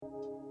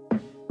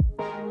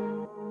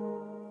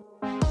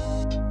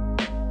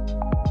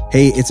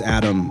Hey, it's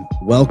Adam.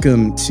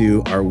 Welcome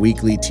to our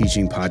weekly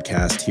teaching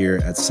podcast here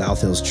at South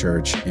Hills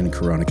Church in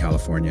Corona,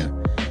 California.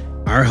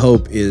 Our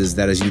hope is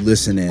that as you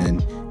listen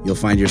in, you'll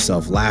find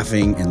yourself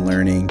laughing and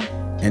learning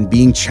and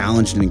being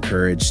challenged and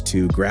encouraged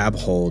to grab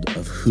hold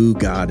of who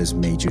God has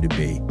made you to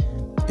be.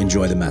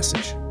 Enjoy the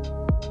message.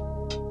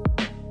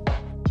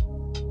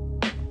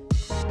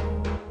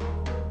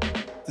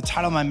 The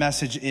title of my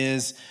message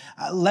is,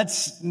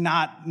 Let's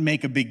Not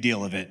Make a Big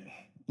Deal of It.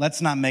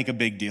 Let's not make a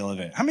big deal of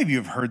it. How many of you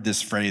have heard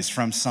this phrase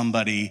from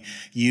somebody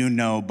you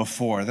know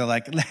before? They're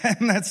like,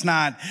 let's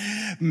not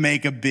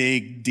make a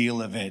big deal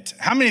of it.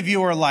 How many of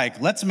you are like,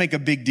 let's make a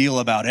big deal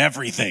about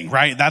everything,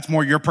 right? That's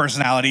more your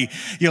personality.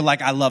 You're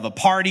like, I love a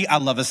party. I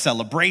love a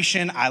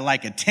celebration. I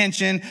like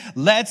attention.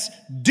 Let's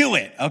do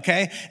it,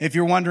 okay? If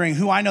you're wondering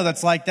who I know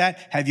that's like that,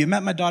 have you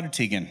met my daughter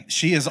Tegan?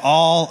 She is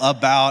all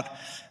about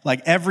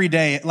like every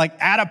day,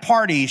 like at a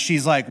party,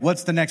 she's like,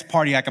 what's the next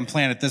party I can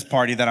plan at this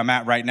party that I'm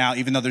at right now,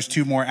 even though there's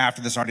two more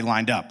after this already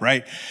lined up,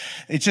 right?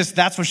 It's just,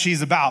 that's what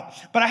she's about.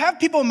 But I have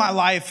people in my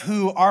life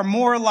who are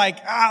more like,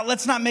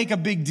 let's not make a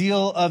big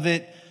deal of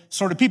it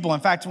sort of people.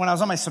 In fact, when I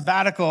was on my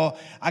sabbatical,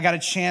 I got a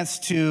chance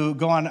to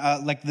go on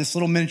like this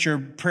little miniature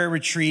prayer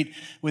retreat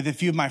with a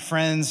few of my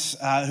friends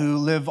who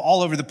live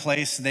all over the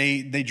place.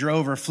 They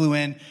drove or flew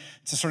in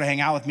to sort of hang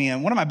out with me.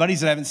 And one of my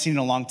buddies that I haven't seen in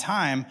a long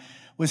time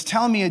was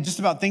telling me just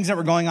about things that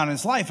were going on in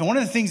his life. And one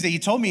of the things that he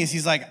told me is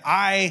he's like,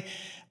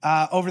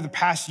 over the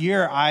past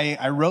year,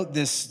 I wrote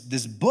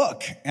this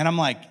book. And I'm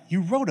like,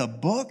 you wrote a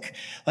book?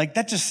 Like,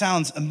 that just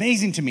sounds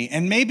amazing to me.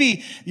 And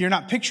maybe you're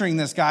not picturing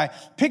this guy.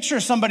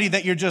 Picture somebody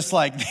that you're just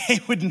like, they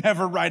would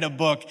never write a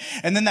book.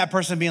 And then that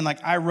person being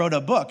like, I wrote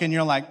a book. And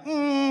you're like,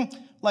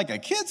 like a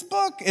kid's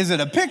book? Is it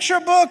a picture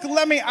book?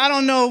 I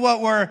don't know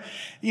what we're,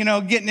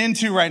 getting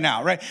into right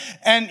now, right?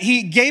 And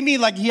he gave me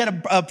he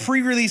had a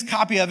pre-release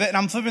copy of it, and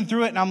I'm flipping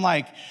through it, and I'm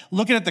like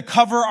looking at the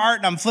cover art,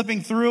 and I'm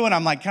flipping through, and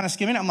I'm like kind of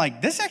skimming it. I'm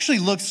like, this actually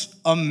looks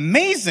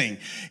amazing.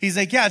 He's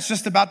like, yeah, it's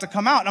just about to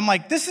come out. And I'm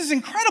like, this is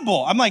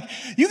incredible. I'm like,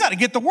 you got to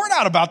get the word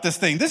out about this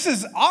thing. This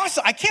is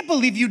awesome. I can't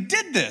believe you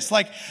did this.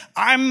 Like,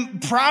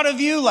 I'm proud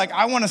of you. Like,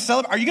 I want to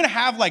celebrate. Are you going to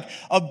have like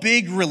a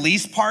big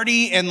release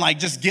party and like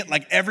just get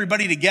like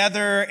everybody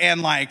together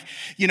and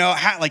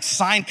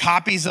sign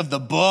copies of the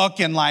book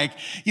and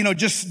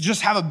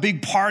just have a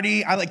big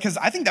party? Because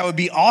I think that would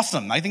be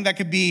awesome. I think that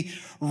could be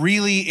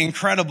really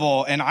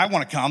incredible. And I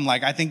want to come.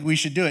 Like, I think we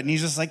should do it. And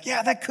he's just like,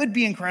 yeah, that could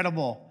be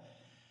incredible.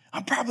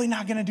 I'm probably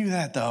not going to do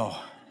that though.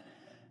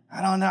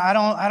 I don't know. I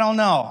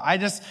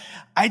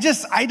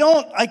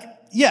don't like,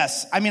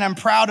 yes, I mean, I'm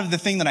proud of the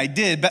thing that I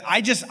did, but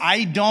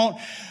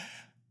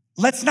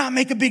let's not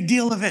make a big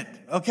deal of it.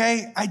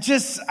 Okay. I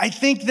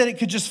think that it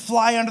could just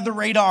fly under the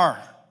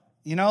radar.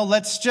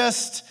 Let's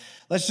just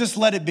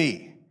let it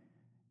be.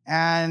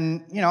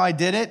 And, I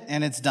did it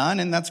and it's done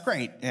and that's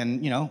great.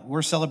 And,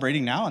 we're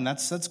celebrating now and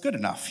that's good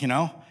enough,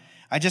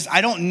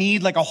 I don't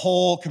need like a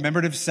whole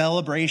commemorative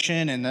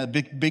celebration and a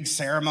big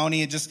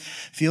ceremony. It just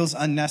feels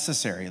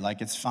unnecessary.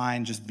 Like it's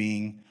fine just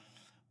being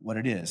what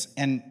it is.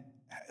 And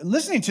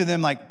listening to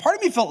them, like part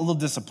of me felt a little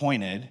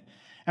disappointed.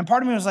 And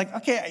part of me was like,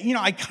 okay,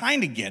 I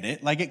kind of get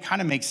it. Like, it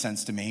kind of makes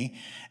sense to me.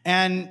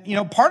 And,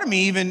 part of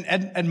me even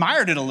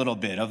admired it a little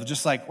bit of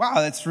just like, wow,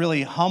 that's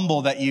really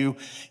humble that you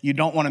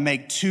don't want to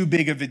make too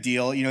big of a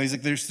deal. He's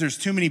like, there's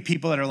too many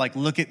people that are like,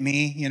 look at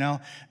me,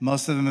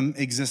 most of them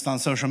exist on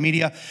social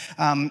media.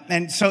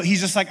 And so he's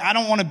just like, I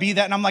don't want to be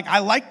that. And I'm like, I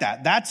like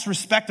that. That's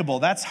respectable.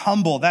 That's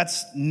humble.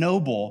 That's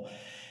noble.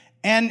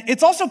 And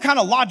it's also kind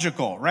of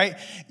logical, right?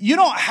 You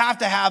don't have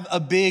to have a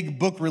big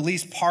book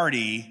release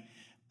party.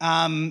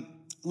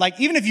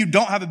 Even if you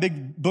don't have a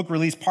big book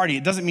release party,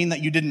 it doesn't mean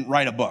that you didn't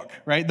write a book,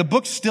 right? The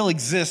book still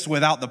exists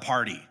without the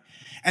party.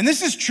 And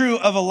this is true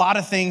of a lot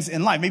of things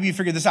in life. Maybe you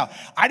figured this out.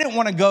 I didn't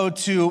want to go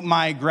to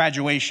my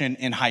graduation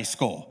in high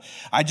school.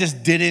 I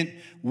just didn't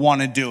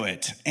want to do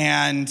it.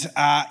 And,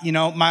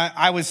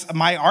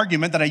 my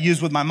argument that I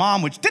used with my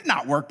mom, which did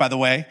not work, by the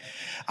way,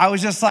 I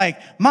was just like,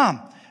 Mom,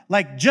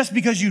 like just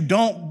because you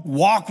don't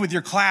walk with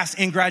your class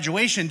in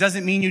graduation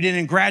doesn't mean you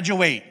didn't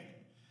graduate.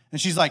 And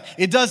she's like,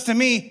 it does to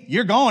me.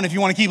 You're going if you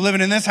want to keep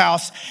living in this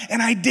house.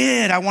 And I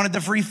did. I wanted the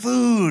free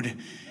food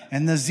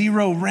and the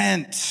zero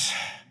rent.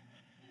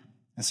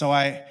 And so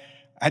I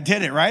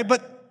did it, right?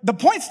 But the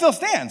point still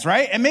stands,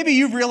 right? And maybe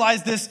you've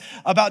realized this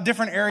about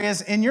different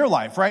areas in your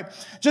life, right?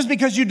 Just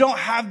because you don't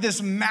have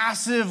this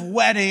massive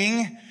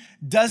wedding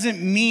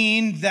doesn't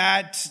mean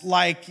that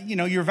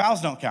your vows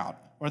don't count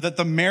or that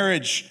the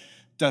marriage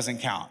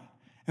doesn't count.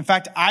 In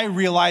fact, I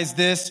realized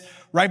this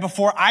right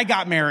before I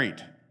got married.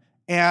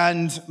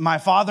 And my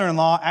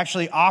father-in-law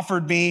actually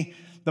offered me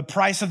the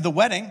price of the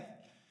wedding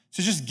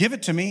to just give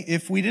it to me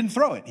if we didn't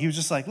throw it. He was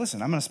just like, listen,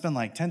 I'm going to spend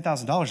like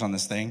 $10,000 on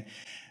this thing.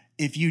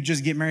 If you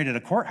just get married at a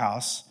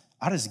courthouse,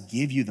 I'll just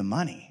give you the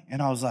money.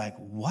 And I was like,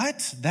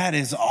 what? That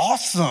is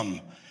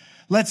awesome.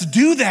 Let's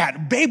do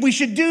that. Babe, we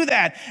should do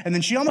that. And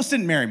then she almost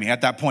didn't marry me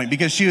at that point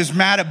because she was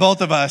mad at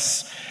both of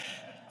us.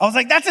 I was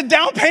like, that's a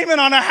down payment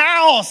on a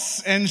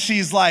house. And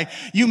she's like,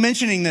 you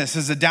mentioning this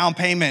is a down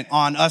payment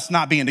on us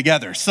not being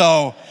together.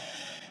 So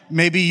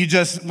Maybe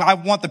I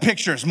want the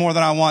pictures more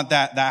than I want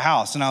that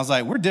house. And I was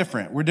like, we're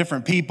different. We're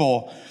different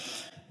people.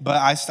 But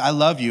I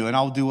love you, and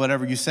I'll do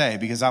whatever you say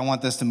because I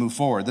want this to move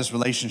forward, this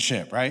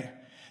relationship, right?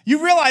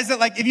 You realize that,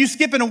 like, if you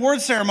skip an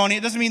award ceremony,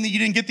 it doesn't mean that you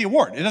didn't get the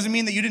award. It doesn't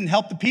mean that you didn't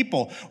help the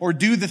people or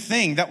do the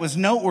thing that was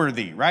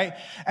noteworthy, right?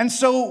 And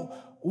so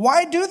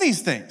why do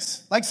these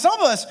things? Like, some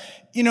of us,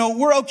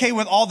 we're okay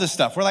with all this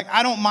stuff. We're like,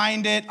 I don't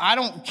mind it. I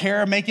don't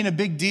care making a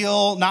big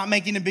deal, not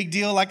making a big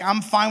deal. Like,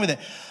 I'm fine with it.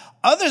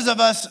 Others of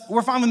us,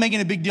 we're fine with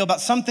making a big deal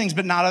about some things,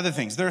 but not other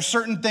things. There are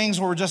certain things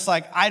where we're just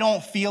like, I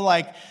don't feel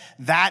like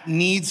that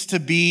needs to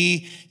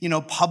be,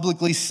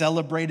 publicly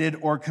celebrated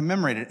or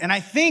commemorated. And I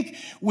think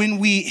when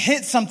we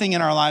hit something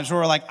in our lives where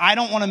we're like, I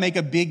don't want to make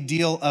a big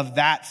deal of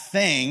that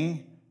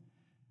thing,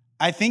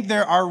 I think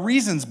there are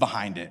reasons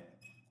behind it.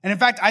 And in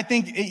fact, I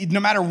think no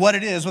matter what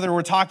it is, whether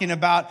we're talking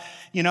about,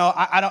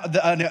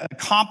 an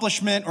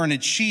accomplishment or an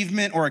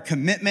achievement or a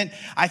commitment,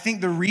 I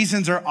think the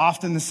reasons are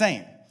often the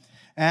same.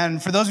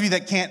 And for those of you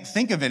that can't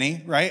think of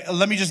any, right,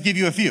 let me just give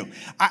you a few.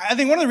 I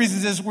think one of the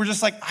reasons is we're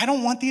just like, I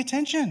don't want the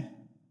attention.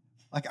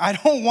 Like, I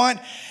don't want,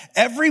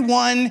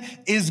 everyone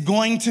is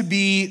going to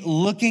be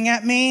looking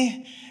at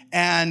me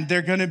and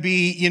they're going to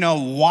be,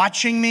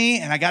 watching me.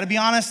 And I got to be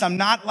honest, I'm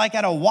not like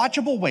at a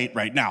watchable weight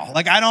right now.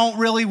 Like, I don't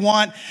really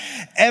want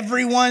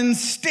everyone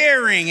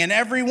staring and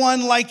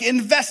everyone like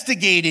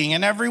investigating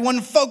and everyone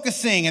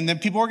focusing. And then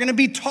people are going to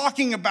be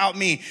talking about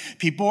me.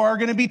 People are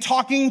going to be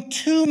talking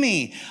to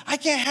me. I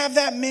can't have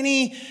that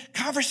many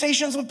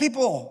conversations with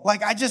people.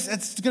 Like,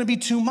 it's going to be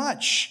too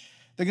much.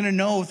 They're going to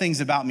know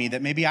things about me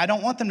that maybe I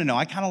don't want them to know.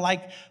 I kind of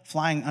like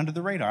flying under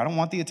the radar. I don't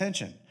want the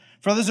attention.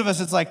 For others of us,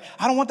 it's like,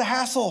 I don't want the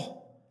hassle.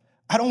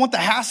 I don't want the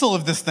hassle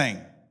of this thing,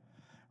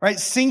 right?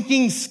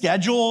 Syncing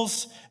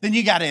schedules, then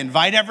you got to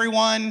invite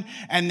everyone.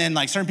 And then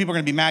like certain people are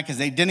going to be mad because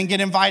they didn't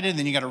get invited.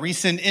 Then you got to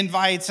resend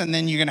invites. And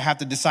then you're going to have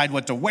to decide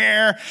what to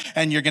wear.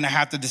 And you're going to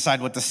have to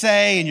decide what to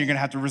say. And you're going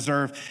to have to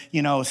reserve,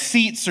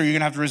 seats, or you're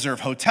going to have to reserve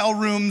hotel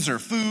rooms or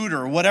food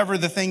or whatever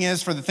the thing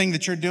is for the thing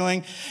that you're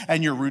doing.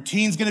 And your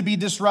routine's going to be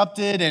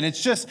disrupted. And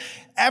it's just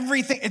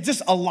everything. It's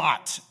just a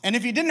lot. And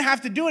if you didn't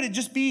have to do it, it'd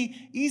just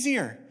be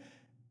easier,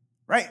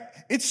 right?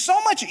 It's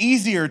so much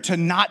easier to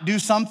not do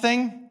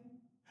something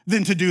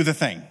than to do the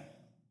thing.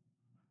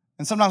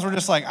 And sometimes we're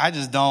just like, I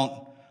just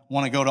don't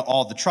want to go to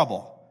all the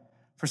trouble.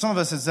 For some of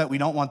us, it's that we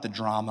don't want the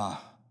drama.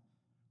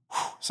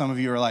 Some of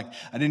you are like,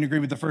 I didn't agree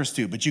with the first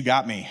two, but you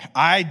got me.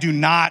 I do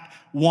not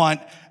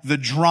want the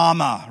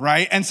drama,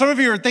 right? And some of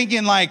you are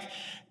thinking like,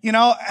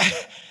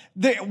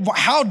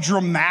 how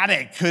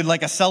dramatic could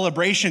like a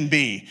celebration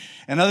be?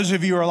 And others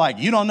of you are like,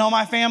 you don't know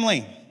my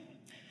family.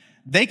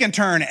 They can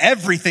turn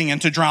everything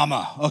into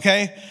drama,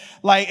 okay?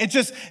 Like, it's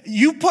just,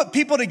 you put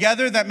people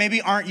together that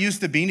maybe aren't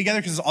used to being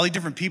together because it's all these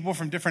different people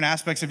from different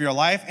aspects of your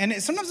life. And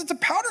sometimes it's a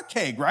powder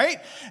keg, right?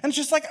 And it's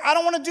just like, I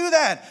don't want to do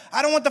that.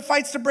 I don't want the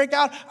fights to break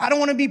out. I don't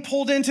want to be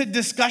pulled into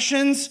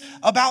discussions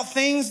about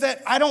things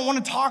that I don't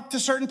want to talk to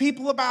certain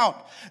people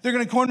about. They're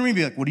going to corner me and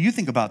be like, what do you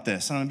think about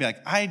this? And I'm going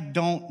to be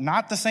like,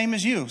 not the same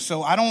as you.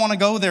 So I don't want to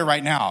go there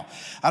right now.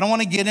 I don't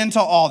want to get into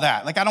all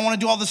that. Like, I don't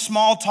want to do all the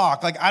small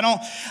talk. Like, I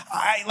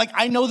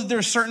know that there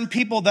are certain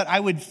people that I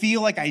would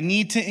feel like I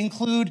need to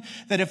include,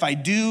 that if I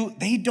do,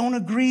 they don't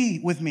agree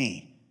with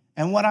me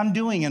and what I'm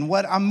doing and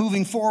what I'm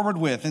moving forward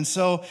with. And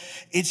so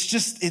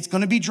it's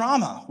going to be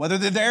drama, whether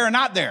they're there or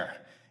not there,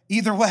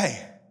 either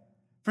way.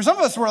 For some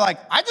of us, we're like,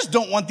 I just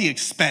don't want the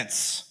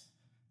expense.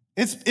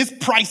 It's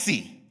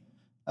pricey,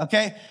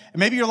 okay? And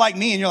maybe you're like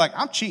me and you're like,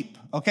 I'm cheap,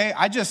 okay?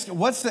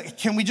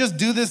 Can we just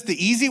do this the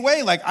easy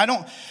way? Like,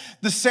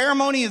 the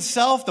ceremony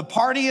itself, the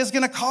party is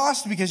going to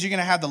cost because you're going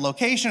to have the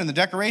location and the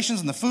decorations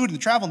and the food and the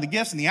travel and the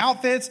gifts and the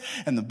outfits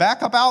and the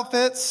backup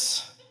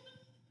outfits,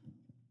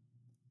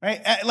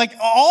 right? Like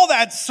all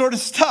that sort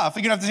of stuff.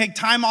 You're going to have to take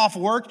time off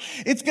work.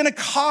 It's going to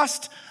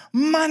cost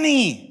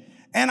money.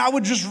 And I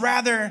would just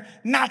rather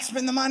not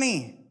spend the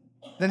money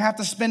than have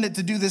to spend it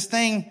to do this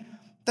thing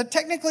that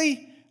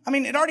technically,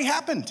 it already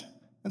happened.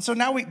 And so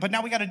now we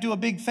got to do a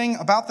big thing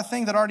about the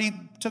thing that already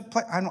took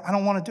place. I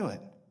don't want to do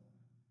it.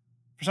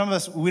 For some of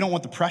us, we don't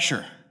want the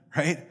pressure,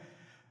 right,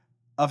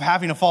 of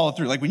having to follow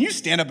through. Like when you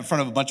stand up in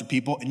front of a bunch of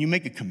people and you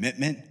make a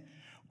commitment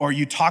or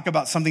you talk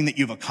about something that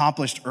you've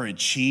accomplished or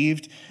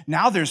achieved,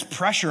 now there's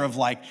pressure of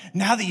like,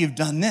 now that you've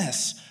done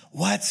this,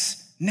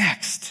 what's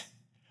next?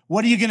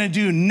 What are you going to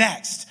do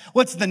next?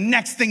 What's the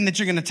next thing that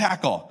you're going to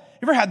tackle?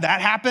 You ever had that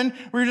happen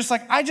where you're just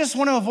like, I just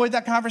want to avoid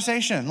that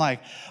conversation.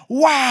 Like,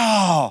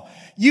 wow,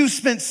 you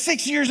spent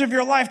 6 years of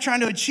your life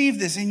trying to achieve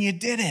this and you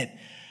did it.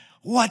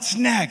 What's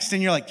next?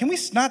 And you're like, can we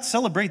not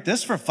celebrate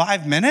this for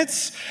 5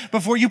 minutes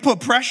before you put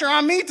pressure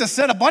on me to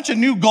set a bunch of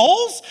new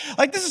goals?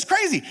 Like, this is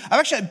crazy. I've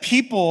actually had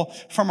people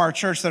from our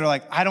church that are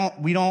like,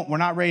 we're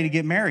not ready to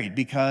get married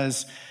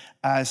because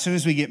as soon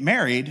as we get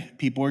married,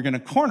 people are going to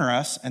corner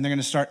us and they're going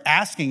to start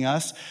asking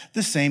us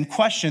the same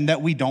question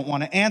that we don't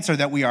want to answer,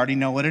 that we already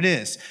know what it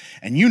is.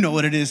 And you know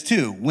what it is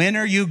too. When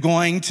are you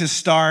going to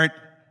start?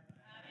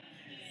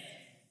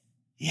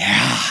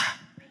 Yeah.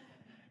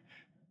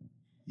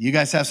 You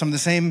guys have some of the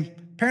same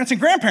parents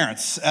and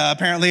grandparents,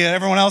 apparently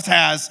everyone else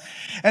has.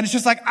 And it's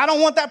just like, I don't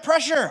want that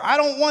pressure. I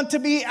don't want to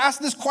be asked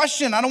this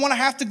question. I don't want to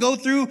have to go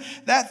through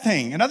that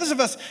thing. And others of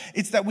us,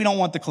 it's that we don't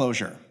want the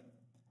closure.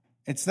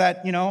 It's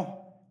that,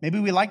 maybe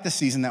we like the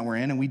season that we're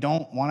in and we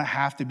don't want to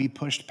have to be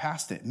pushed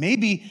past it.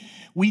 Maybe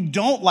we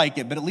don't like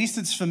it, but at least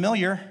it's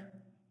familiar.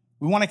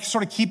 We want to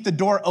sort of keep the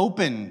door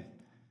open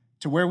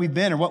to where we've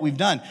been or what we've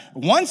done.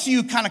 Once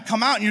you kind of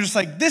come out and you're just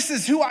like, this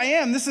is who I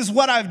am, this is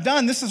what I've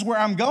done, this is where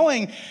I'm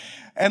going,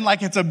 and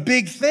like it's a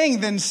big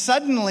thing, then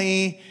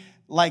suddenly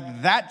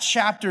like that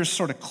chapter is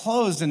sort of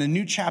closed and a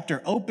new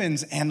chapter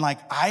opens, and like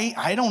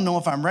I don't know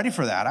if I'm ready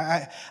for that.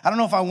 I don't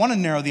know if I want to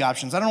narrow the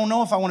options. I don't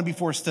know if I want to be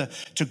forced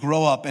to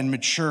grow up and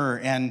mature,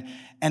 and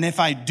if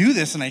I do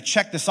this and I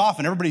check this off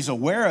and everybody's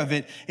aware of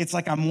it, it's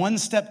like I'm one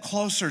step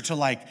closer to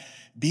like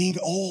being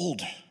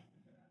old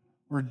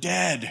or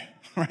dead,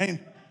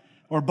 right?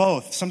 Or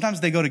both.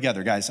 Sometimes they go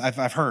together, guys.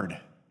 I've heard.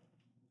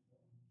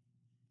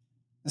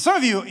 Some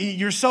of you,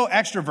 you're so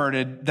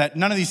extroverted that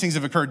none of these things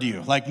have occurred to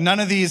you. Like none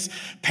of these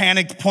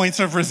panicked points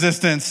of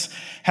resistance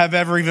have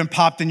ever even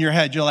popped in your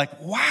head. You're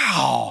like,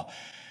 wow.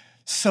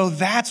 So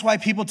that's why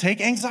people take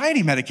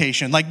anxiety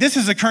medication. Like this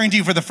is occurring to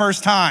you for the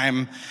first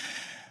time.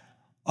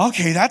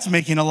 Okay, that's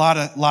making a lot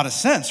of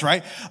sense,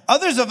 right?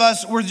 Others of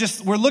us,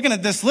 we're looking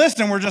at this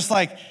list and we're just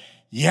like,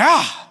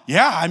 yeah,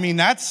 I mean,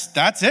 that's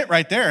it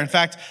right there. In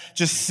fact,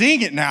 just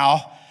seeing it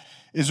now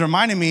is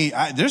reminding me,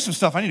 there's some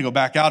stuff I need to go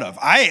back out of.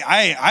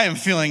 I am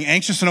feeling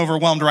anxious and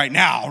overwhelmed right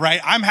now, right?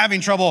 I'm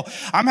having trouble.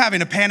 I'm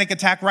having a panic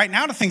attack right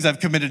now to things I've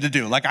committed to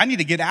do. Like I need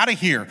to get out of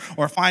here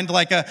or find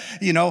like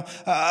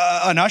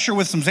an usher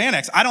with some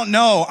Xanax. I don't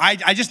know.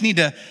 I just need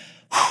to,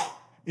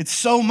 it's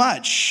so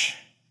much.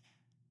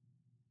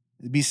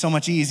 It'd be so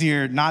much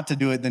easier not to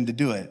do it than to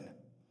do it.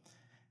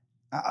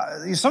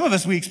 Some of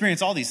us, we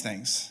experience all these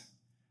things.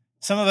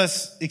 Some of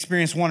us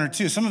experience one or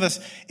two. Some of us,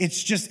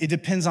 it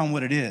depends on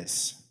what it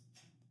is.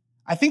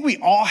 I think we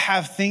all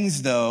have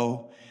things,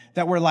 though,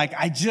 that we're like,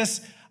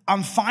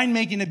 I'm fine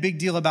making a big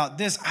deal about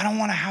this. I don't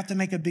want to have to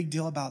make a big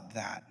deal about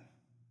that.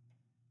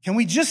 Can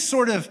we just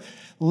sort of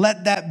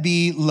let that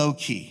be low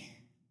key?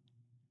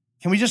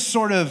 Can we just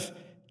sort of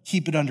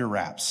keep it under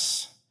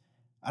wraps?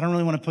 I don't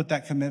really want to put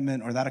that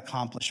commitment or that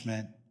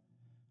accomplishment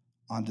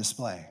on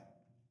display.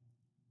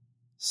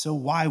 So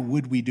why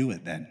would we do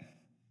it then?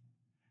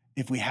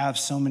 If we have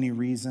so many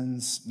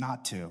reasons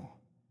not to.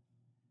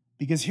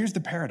 Because here's the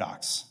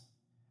paradox.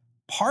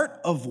 Part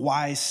of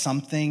why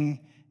something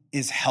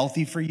is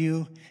healthy for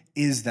you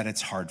is that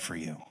it's hard for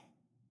you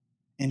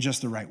in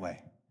just the right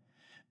way.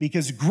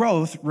 Because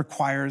growth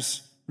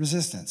requires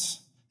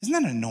resistance. Isn't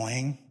that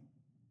annoying?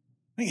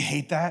 Don't you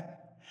hate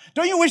that?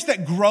 Don't you wish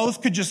that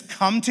growth could just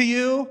come to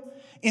you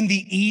in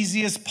the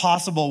easiest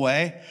possible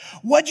way?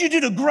 What'd you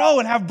do to grow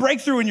and have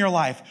breakthrough in your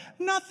life?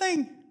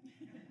 Nothing.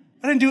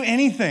 I didn't do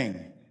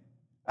anything.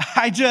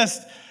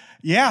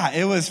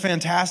 It was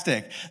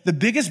fantastic. The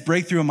biggest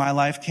breakthrough in my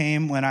life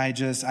came when I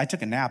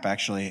took a nap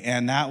actually.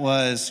 And that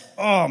was,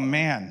 oh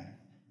man,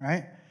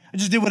 right? I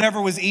just did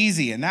whatever was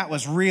easy. And that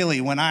was really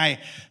when I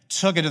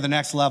took it to the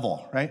next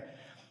level, right?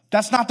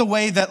 That's not the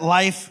way that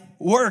life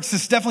works.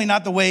 It's definitely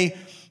not the way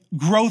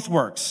growth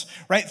works,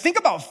 right? Think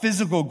about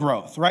physical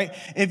growth, right?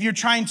 If you're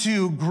trying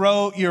to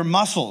grow your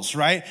muscles,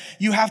 right?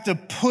 You have to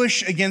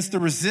push against the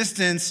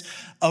resistance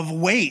of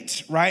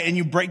weight, right? And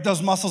you break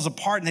those muscles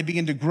apart and they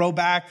begin to grow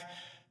back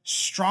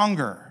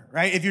stronger,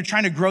 right? If you're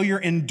trying to grow your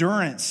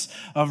endurance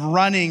of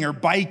running or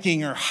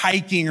biking or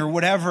hiking or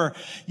whatever,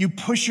 you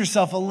push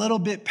yourself a little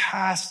bit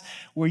past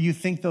where you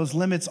think those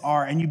limits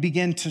are and you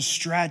begin to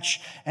stretch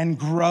and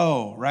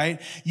grow,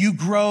 right? You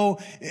grow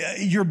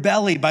your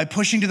belly by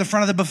pushing to the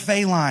front of the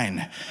buffet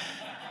line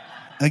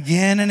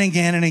again and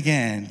again and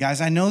again. Guys,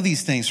 I know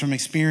these things from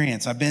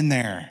experience. I've been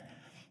there.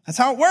 That's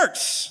how it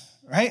works,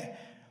 right?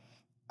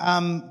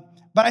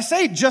 But I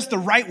say just the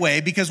right way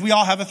because we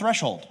all have a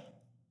threshold.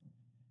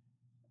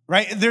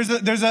 Right? There's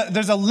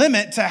a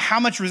limit to how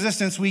much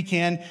resistance we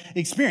can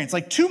experience.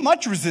 Like too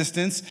much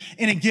resistance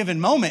in a given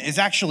moment is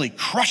actually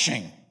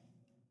crushing.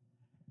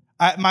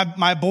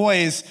 My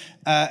boys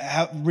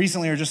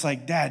recently are just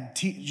like, Dad,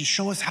 just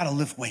show us how to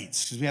lift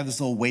weights. Because we have this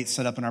little weight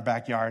set up in our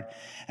backyard.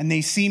 And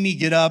they see me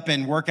get up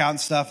and work out and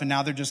stuff. And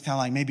now they're just kind of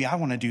like, maybe I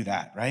want to do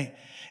that, right?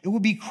 It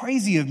would be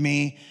crazy of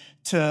me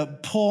to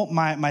pull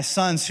my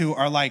sons who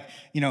are like,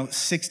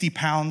 60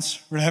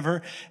 pounds,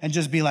 whatever, and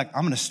just be like,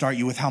 I'm going to start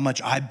you with how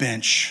much I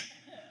bench.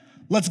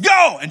 Let's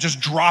go. And just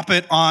drop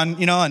it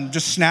on, and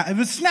just snap. It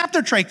would snap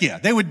their trachea.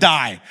 They would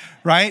die,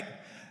 right?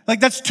 Like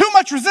that's too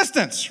much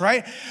resistance,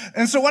 right?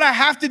 And so what I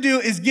have to do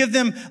is give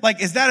them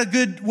like, is that a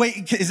good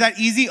way? Is that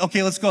easy?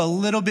 Okay, let's go a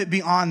little bit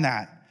beyond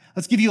that.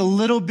 Let's give you a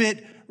little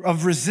bit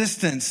of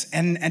resistance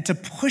and to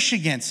push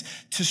against,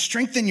 to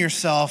strengthen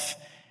yourself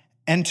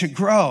and to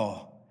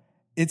grow.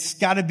 It's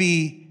got to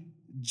be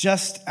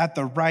just at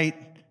the right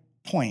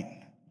point.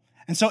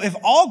 And so if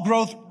all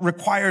growth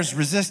requires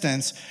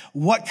resistance,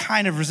 what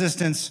kind of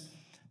resistance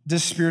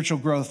does spiritual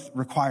growth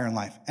require in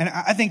life? And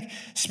I think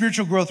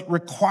spiritual growth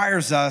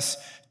requires us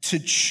to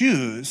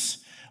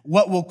choose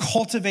what will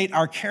cultivate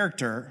our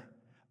character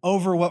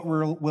over what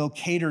will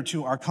cater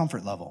to our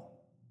comfort level,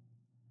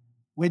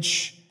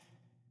 which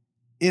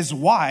is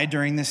why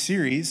during this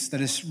series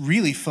that is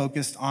really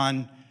focused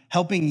on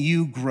helping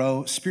you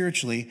grow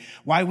spiritually,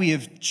 why we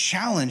have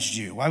challenged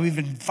you, why we've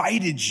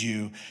invited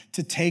you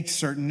to take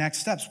certain next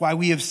steps, why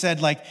we have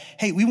said like,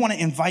 hey, we want to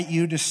invite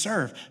you to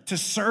serve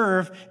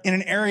in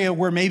an area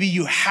where maybe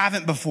you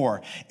haven't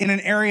before, in an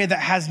area that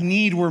has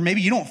need where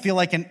maybe you don't feel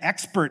like an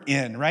expert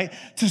in, right?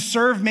 To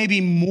serve maybe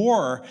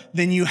more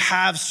than you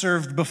have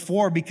served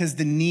before because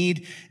the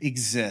need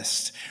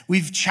exists.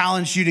 We've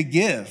challenged you to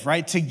give,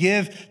 right? To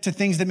give to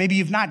things that maybe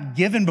you've not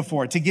given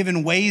before, to give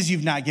in ways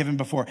you've not given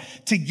before,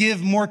 to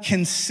give more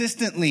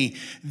consistently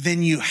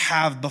than you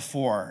have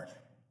before.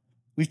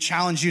 We've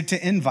challenged you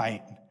to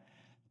invite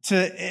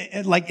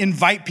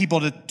people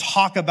to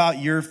talk about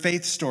your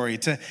faith story,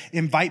 to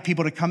invite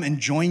people to come and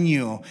join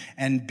you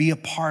and be a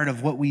part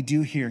of what we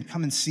do here and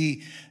come and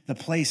see the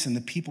place and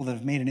the people that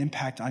have made an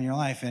impact on your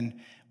life. And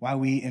why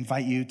we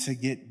invite you to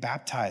get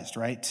baptized,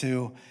 right?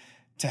 To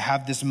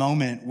have this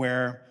moment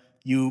where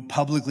you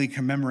publicly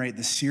commemorate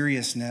the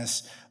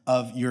seriousness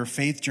of your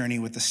faith journey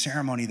with the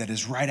ceremony that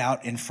is right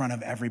out in front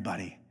of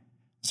everybody.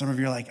 Some of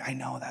you are like, I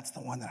know that's the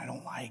one that I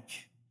don't like.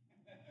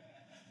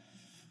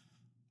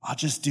 I'll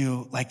just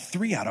do like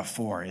 3 out of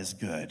 4 is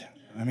good.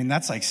 I mean,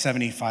 that's like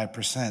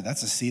 75%.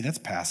 That's a C, that's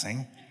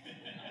passing.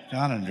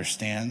 God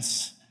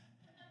understands.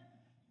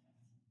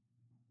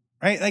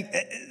 Right?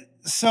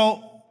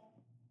 So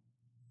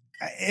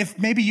if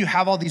maybe you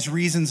have all these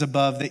reasons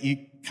above that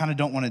you kind of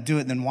don't want to do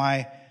it, then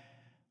why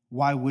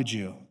would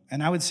you?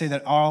 And I would say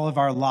that all of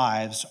our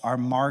lives are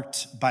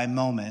marked by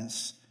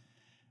moments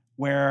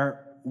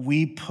where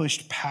we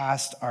pushed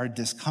past our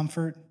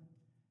discomfort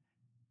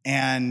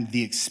and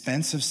the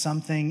expense of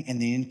something and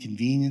the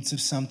inconvenience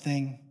of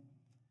something.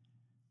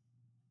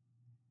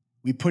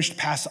 We pushed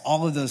past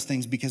all of those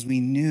things because we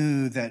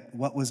knew that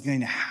what was going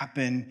to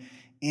happen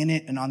in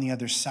it and on the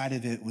other side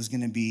of it was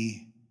going to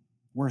be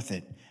worth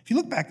it. If you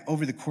look back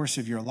over the course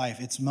of your life,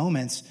 it's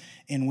moments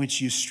in which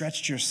you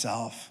stretched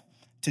yourself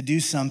to do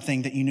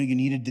something that you knew you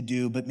needed to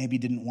do but maybe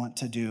didn't want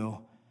to do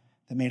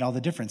that made all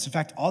the difference. In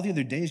fact, all the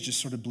other days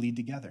just sort of bleed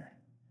together.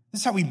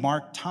 This is how we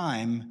mark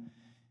time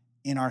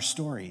in our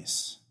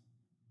stories.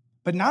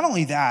 But not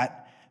only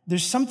that,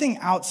 there's something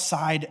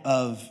outside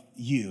of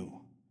you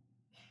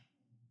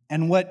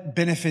and what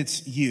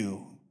benefits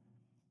you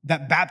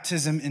that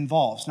baptism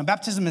involves. Now,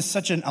 baptism is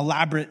such an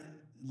elaborate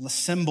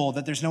symbol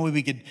that there's no way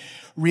we could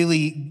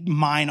really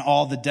mine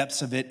all the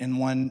depths of it in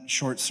one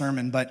short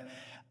sermon. But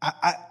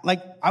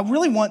I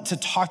really want to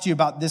talk to you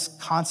about this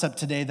concept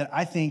today that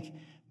I think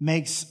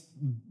makes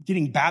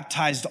getting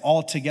baptized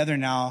all together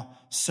now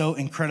so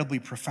incredibly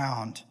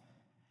profound.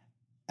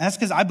 And that's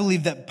because I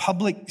believe that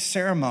public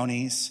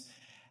ceremonies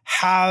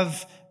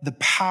have the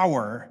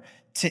power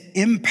to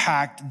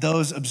impact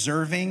those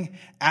observing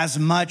as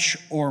much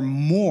or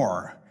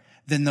more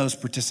than those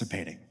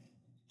participating.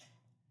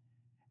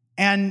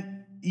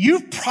 And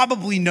you've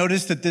probably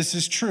noticed that this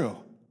is true.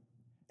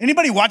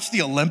 Anybody watch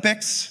the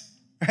Olympics,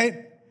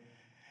 right?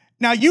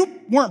 Now,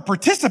 you weren't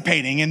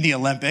participating in the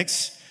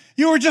Olympics.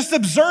 You were just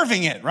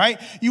observing it,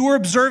 right? You were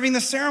observing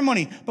the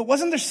ceremony. But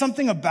wasn't there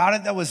something about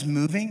it that was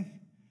moving?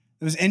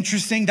 That was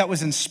interesting, that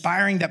was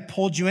inspiring, that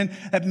pulled you in,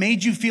 that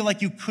made you feel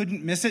like you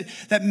couldn't miss it,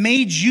 that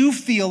made you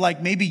feel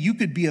like maybe you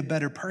could be a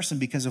better person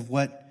because of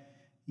what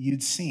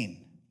you'd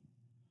seen.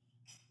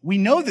 We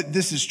know that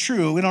this is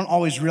true. We don't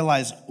always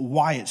realize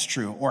why it's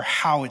true or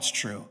how it's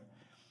true.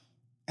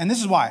 And this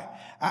is why.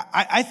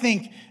 I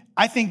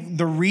think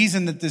the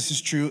reason that this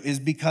is true is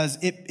because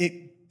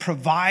it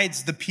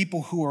provides the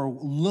people who are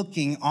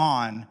looking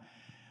on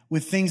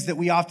with things that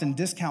we often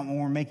discount when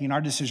we're making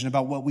our decision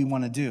about what we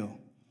want to do.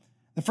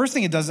 The first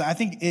thing it does, I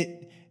think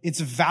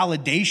it's a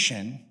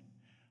validation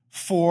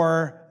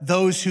for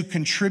those who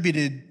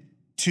contributed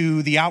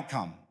to the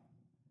outcome.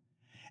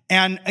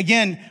 And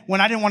again,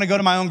 when I didn't want to go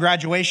to my own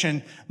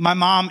graduation, my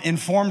mom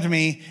informed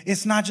me,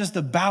 it's not just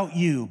about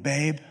you,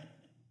 babe.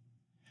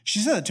 She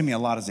said that to me a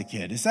lot as a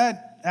kid. Is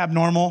that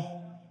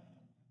abnormal?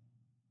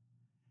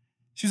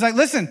 She was like,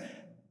 listen,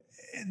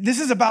 this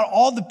is about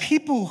all the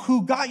people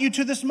who got you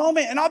to this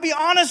moment. And I'll be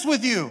honest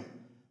with you.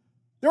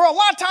 There were a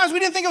lot of times we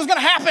didn't think it was going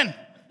to happen.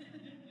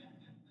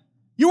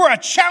 You were a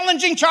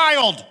challenging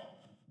child.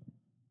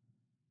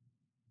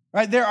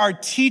 Right? There are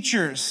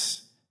teachers.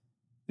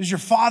 There's your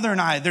father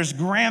and I. There's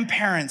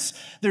grandparents.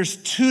 There's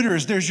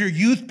tutors. There's your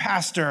youth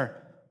pastor.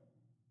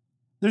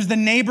 There's the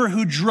neighbor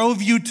who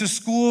drove you to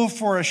school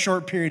for a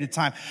short period of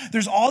time.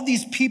 There's all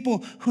these people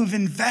who've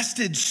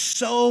invested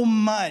so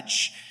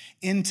much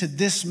into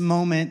this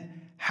moment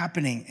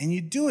happening. And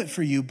you do it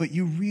for you, but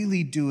you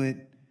really do it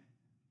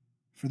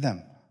for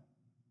them.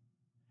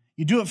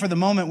 You do it for the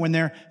moment when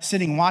they're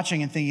sitting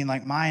watching and thinking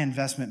like, my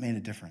investment made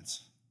a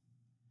difference.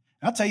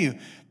 And I'll tell you,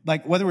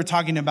 like whether we're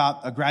talking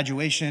about a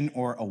graduation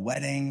or a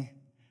wedding,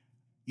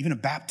 even a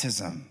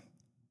baptism,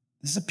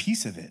 this is a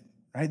piece of it.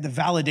 right? The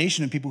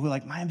validation of people who are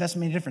like, my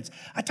investment made a difference.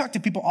 I talk to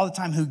people all the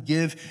time who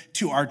give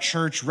to our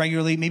church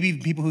regularly, maybe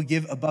even people who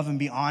give above and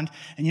beyond.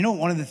 And you know,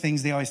 one of the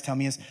things they always tell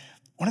me is,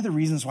 one of the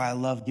reasons why I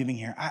love giving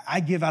here, I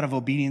give out of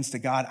obedience to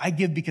God. I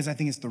give because I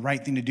think it's the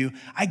right thing to do.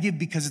 I give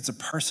because it's a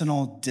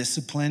personal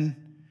discipline.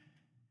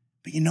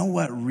 But you know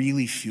what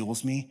really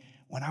fuels me?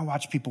 When I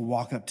watch people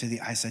walk up to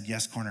the I Said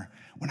Yes corner,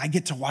 when I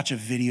get to watch a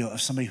video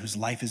of somebody whose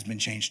life has been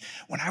changed,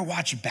 when I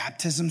watch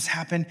baptisms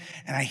happen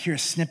and I hear a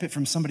snippet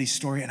from somebody's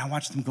story and I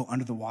watch them go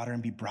under the water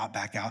and be brought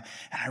back out,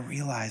 and I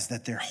realize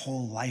that their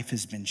whole life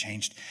has been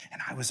changed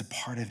and I was a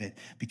part of it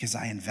because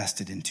I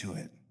invested into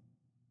it.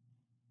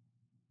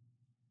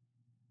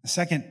 The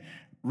second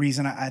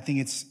reason I think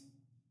it's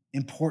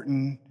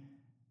important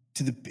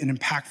and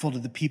impactful to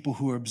the people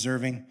who are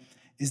observing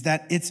is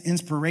that it's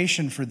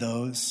inspiration for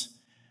those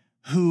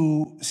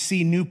who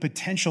see new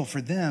potential for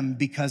them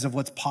because of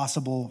what's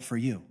possible for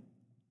you.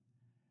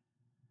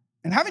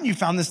 And haven't you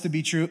found this to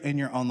be true in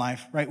your own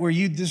life, right? Where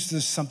this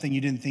is something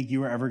you didn't think you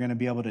were ever going to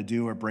be able to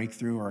do or break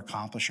through or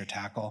accomplish or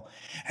tackle.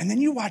 And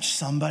then you watch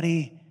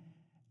somebody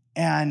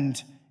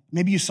and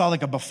maybe you saw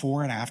like a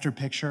before and after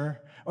picture,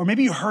 or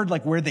maybe you heard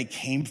like where they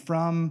came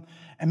from,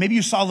 and maybe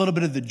you saw a little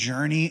bit of the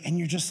journey and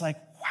you're just like,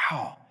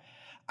 wow,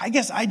 I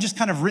guess I just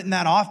kind of written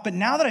that off. But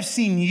now that I've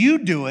seen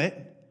you do it,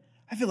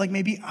 I feel like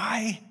maybe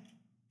I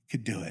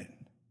could do it.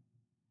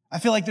 I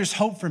feel like there's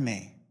hope for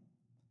me.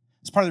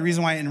 It's part of the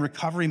reason why in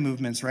recovery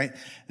movements, right,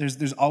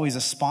 there's always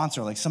a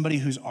sponsor, like somebody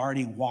who's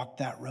already walked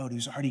that road,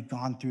 who's already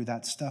gone through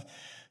that stuff,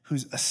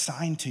 who's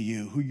assigned to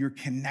you, who you're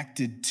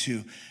connected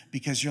to,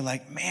 because you're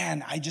like,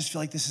 man, I just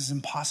feel like this is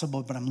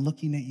impossible, but I'm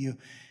looking at you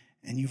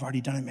and you've already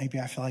done it. Maybe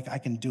I feel like I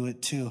can do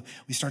it too.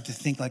 We start to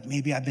think like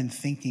maybe I've been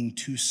thinking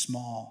too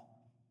small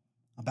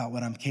about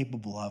what I'm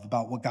capable of,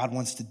 about what God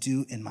wants to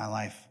do in my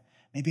life.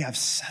 Maybe I've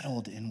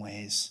settled in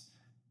ways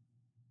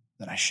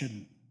that I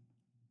shouldn't.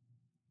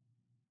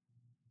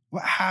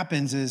 What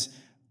happens is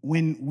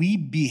when we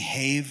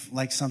behave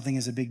like something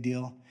is a big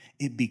deal,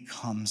 it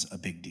becomes a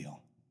big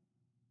deal.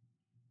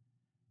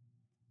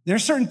 There are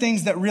certain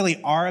things that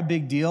really are a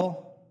big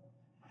deal,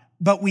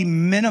 but we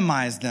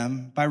minimize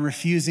them by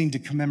refusing to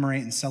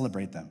commemorate and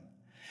celebrate them.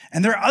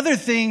 And there are other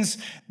things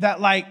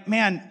that like,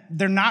 man,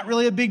 they're not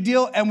really a big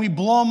deal and we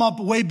blow them up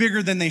way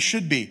bigger than they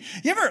should be.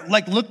 You ever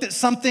like looked at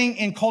something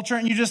in culture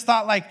and you just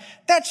thought like,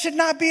 that should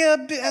not be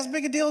as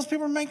big a deal as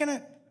people are making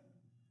it?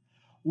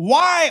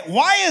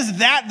 Why is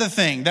that the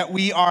thing that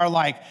we are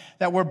like,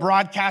 that we're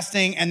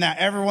broadcasting and that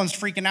everyone's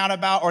freaking out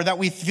about, or that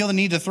we feel the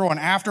need to throw an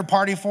after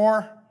party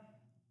for?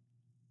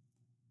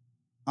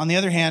 On the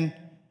other hand,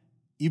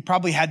 you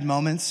probably had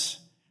moments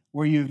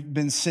where you've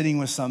been sitting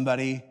with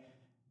somebody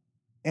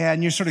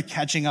and you're sort of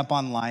catching up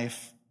on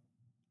life.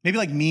 Maybe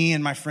like me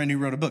and my friend who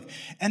wrote a book.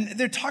 And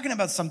they're talking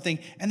about something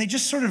and they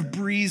just sort of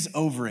breeze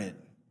over it.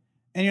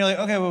 And you're like,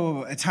 okay,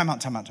 wait. Time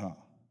out.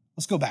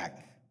 Let's go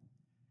back.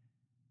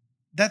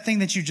 That thing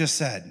that you just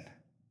said,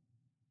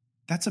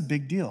 that's a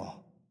big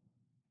deal.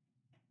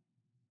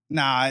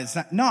 Nah, it's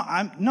not.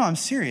 No, I'm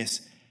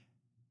serious.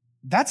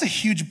 That's a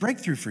huge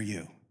breakthrough for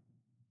you.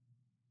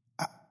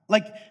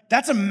 Like,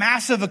 that's a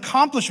massive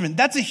accomplishment.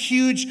 That's a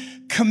huge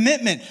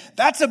commitment.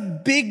 That's a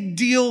big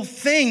deal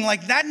thing.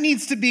 Like, that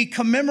needs to be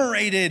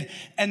commemorated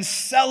and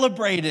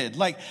celebrated.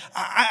 Like,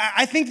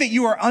 I think that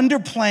you are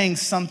underplaying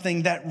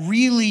something that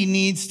really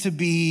needs to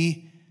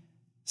be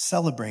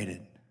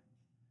celebrated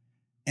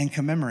and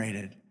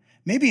commemorated.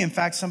 Maybe, in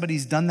fact,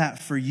 somebody's done that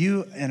for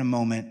you in a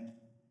moment.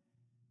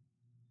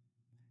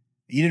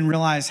 You didn't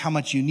realize how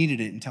much you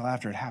needed it until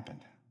after it happened.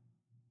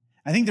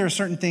 I think there are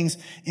certain things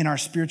in our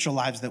spiritual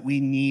lives that we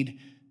need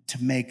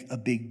to make a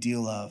big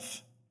deal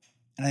of.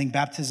 And I think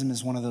baptism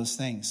is one of those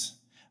things.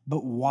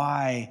 But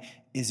why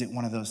is it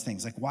one of those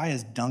things? Like, why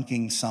is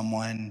dunking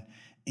someone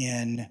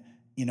in,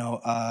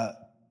 a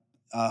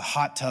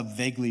hot tub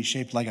vaguely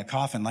shaped like a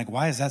coffin, like,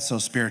 why is that so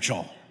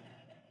spiritual?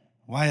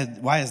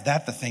 Why is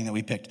that the thing that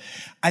we picked?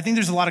 I think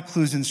there's a lot of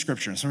clues in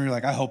Scripture. Some of you are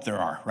like, I hope there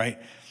are, right?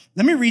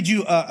 Let me read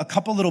you a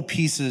couple little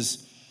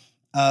pieces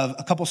of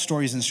a couple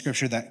stories in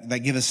Scripture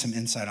that give us some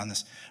insight on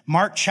this.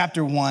 Mark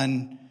chapter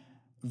 1,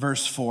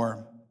 verse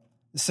 4.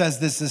 It says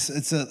this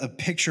it's a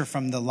picture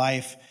from the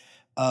life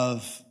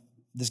of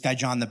this guy,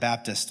 John the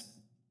Baptist.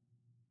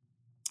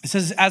 It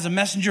says, as a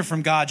messenger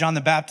from God, John the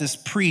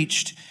Baptist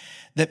preached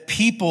that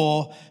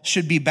people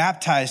should be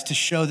baptized to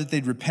show that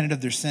they'd repented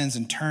of their sins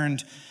and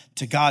turned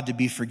to God to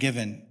be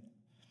forgiven.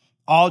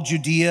 All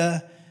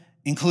Judea,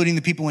 including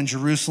the people in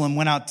Jerusalem,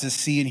 went out to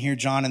see and hear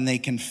John, and they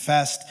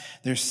confessed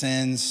their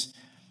sins,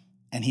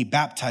 and he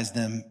baptized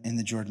them in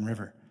the Jordan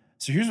River.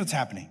 So here's what's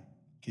happening,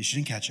 in case you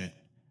didn't catch it.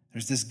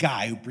 There's this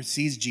guy who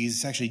precedes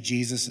Jesus, actually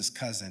Jesus'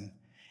 cousin,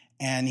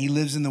 and he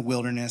lives in the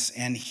wilderness,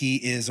 and he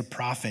is a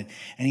prophet,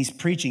 and he's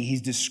preaching.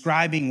 He's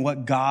describing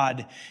what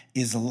God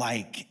is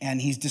like, and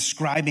he's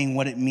describing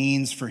what it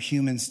means for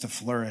humans to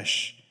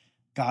flourish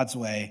God's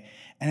way.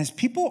 And as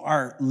people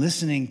are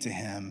listening to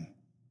him,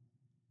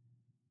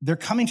 they're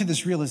coming to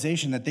this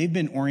realization that they've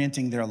been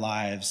orienting their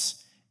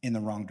lives in the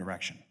wrong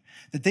direction.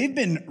 that they've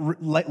been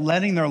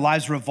letting their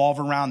lives revolve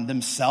around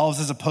themselves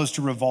as opposed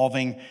to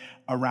revolving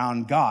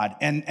around God.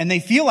 And they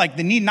feel like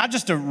the need not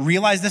just to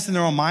realize this in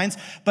their own minds,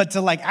 but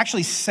to like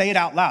actually say it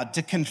out loud,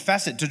 to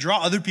confess it, to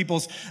draw other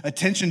people's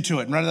attention to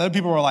it. And other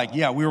people were like,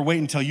 yeah, we were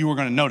waiting until you were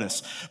going to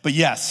notice. But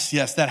yes,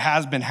 that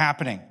has been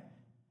happening.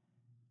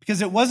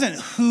 Because it wasn't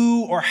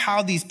who or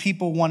how these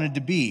people wanted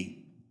to be.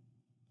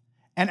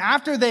 And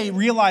after they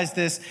realize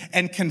this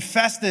and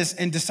confess this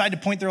and decide to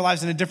point their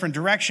lives in a different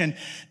direction,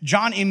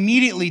 John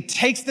immediately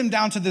takes them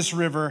down to this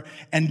river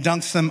and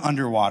dunks them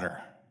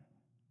underwater.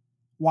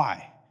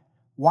 Why?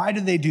 Why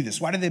did they do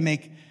this? Why did they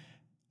make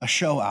a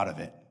show out of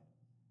it?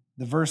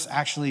 The verse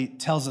actually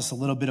tells us a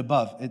little bit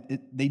above.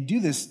 They do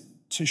this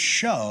to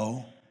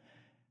show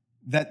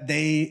that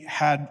they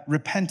had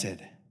repented.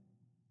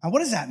 Now, what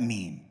does that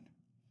mean?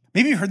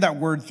 Maybe you heard that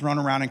word thrown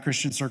around in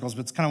Christian circles,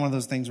 but it's kind of one of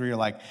those things where you're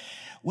like,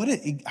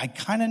 I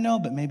kind of know,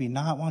 but maybe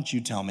not. Why don't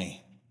you tell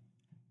me?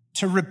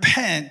 To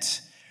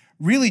repent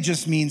really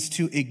just means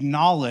to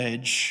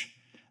acknowledge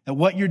that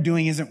what you're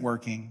doing isn't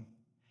working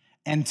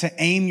and to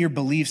aim your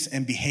beliefs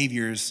and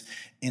behaviors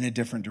in a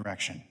different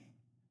direction.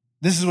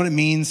 This is what it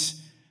means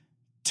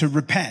to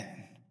repent,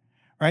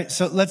 right?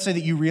 So let's say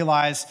that you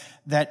realize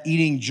that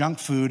eating junk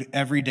food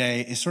every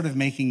day is sort of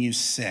making you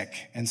sick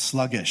and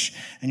sluggish.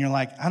 And you're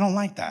like, I don't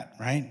like that,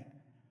 right?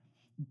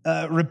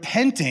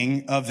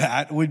 Repenting of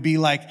that would be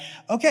like,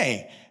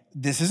 okay,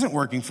 this isn't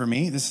working for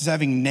me. This is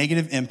having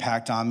negative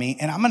impact on me.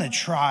 And I'm going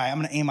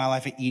to aim my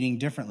life at eating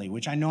differently,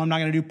 which I know I'm not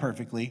going to do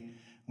perfectly.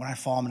 When I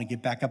fall, I'm going to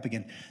get back up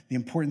again. The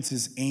importance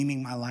is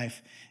aiming my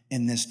life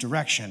in this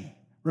direction.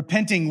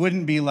 Repenting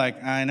wouldn't be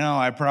like, I know,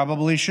 I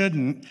probably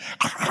shouldn't,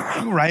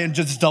 right? And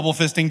just double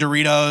fisting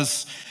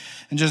Doritos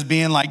and just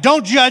being like,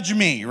 don't judge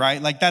me,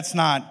 right? Like that's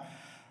not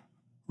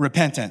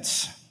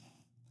repentance.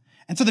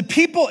 And so the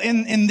people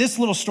in this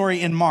little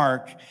story in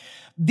Mark,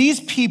 these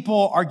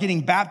people are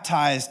getting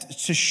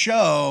baptized to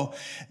show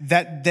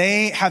that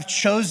they have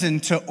chosen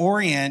to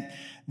orient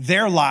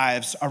their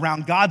lives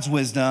around God's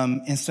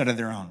wisdom instead of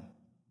their own.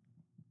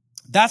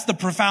 That's the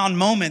profound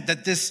moment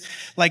that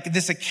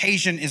this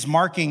occasion is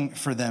marking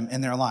for them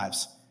in their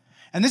lives.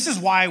 And this is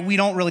why we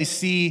don't really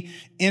see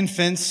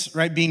infants,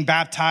 right, being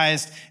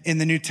baptized in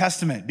the New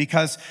Testament,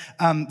 because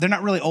they're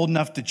not really old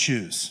enough to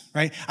choose,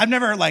 right? I've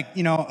never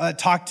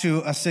talked to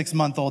a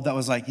 6-month-old that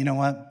was like, you know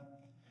what?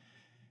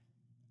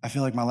 I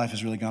feel like my life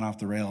has really gone off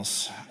the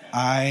rails.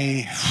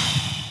 I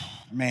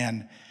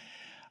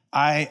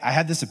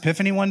had this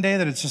epiphany one day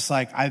that it's just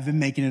like, I've been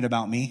making it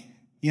about me,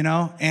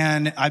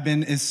 and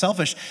it's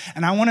selfish.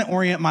 And I want to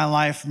orient my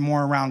life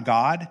more around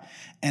God.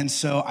 And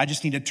so I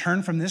just need to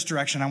turn from this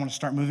direction. I want to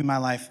start moving my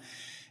life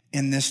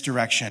in this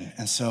direction.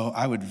 And so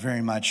I would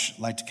very much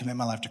like to commit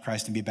my life to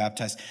Christ and be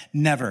baptized.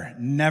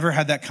 Never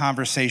had that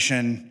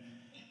conversation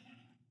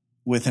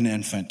with an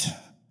infant,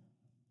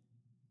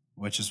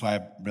 which is why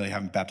I really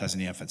haven't baptized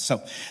any infants.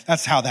 So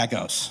that's how that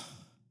goes.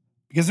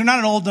 Because they're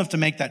not old enough to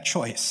make that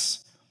choice.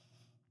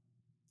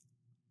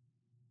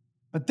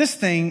 But this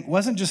thing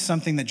wasn't just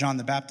something that John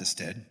the Baptist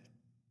did.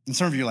 And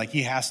some of you are like,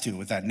 he has to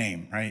with that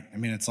name, right? I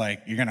mean, it's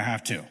like, you're going to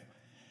have to.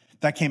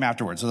 That came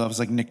afterwards. So that was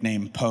like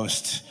nickname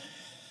post.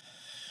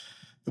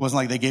 It wasn't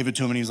like they gave it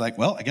to him and he was like,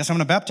 well, I guess I'm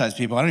going to baptize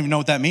people. I don't even know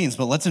what that means,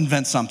 but let's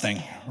invent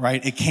something,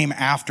 right? It came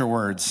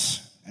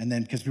afterwards. And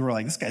then because people were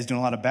like, this guy's doing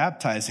a lot of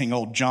baptizing,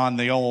 old John,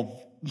 the old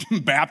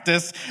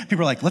Baptist. People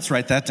were like, let's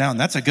write that down.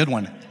 That's a good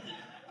one.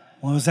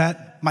 What was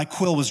that? My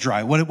quill was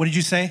dry. What did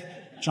you say?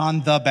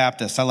 John the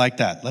Baptist. I like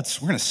that.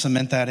 We're going to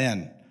cement that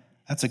in.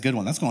 That's a good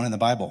one. That's going in the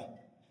Bible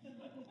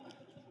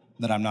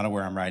that I'm not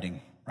aware I'm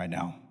writing right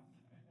now.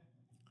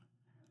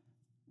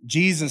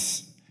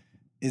 Jesus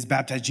is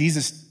baptized.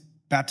 Jesus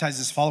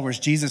baptizes followers.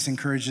 Jesus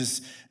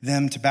encourages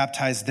them to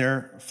baptize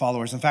their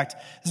followers. In fact,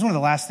 this is one of the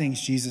last things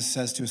Jesus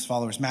says to his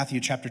followers. Matthew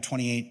chapter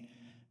 28,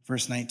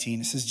 verse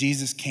 19. It says,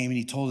 Jesus came and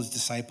he told his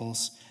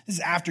disciples, this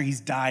is after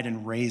he's died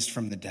and raised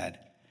from the dead.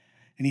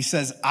 And he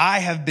says, I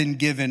have been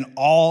given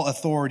all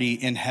authority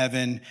in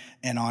heaven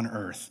and on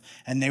earth.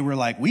 And they were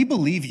like, we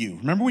believe you.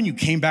 Remember when you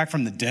came back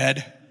from the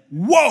dead?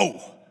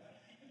 Whoa!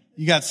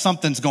 You got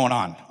something's going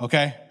on,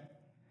 okay?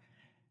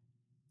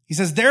 He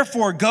says,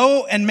 therefore,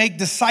 go and make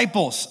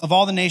disciples of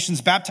all the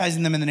nations,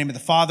 baptizing them in the name of the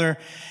Father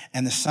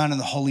and the Son and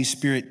the Holy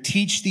Spirit.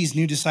 Teach these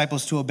new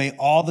disciples to obey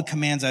all the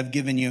commands I've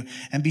given you.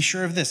 And be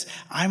sure of this,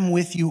 I'm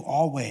with you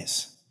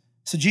always.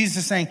 So Jesus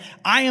is saying,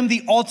 I am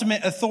the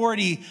ultimate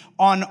authority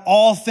on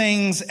all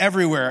things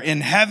everywhere, in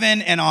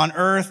heaven and on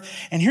earth.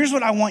 And here's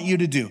what I want you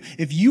to do.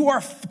 If you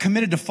are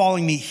committed to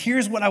following me,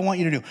 here's what I want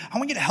you to do. I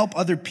want you to help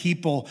other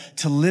people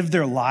to live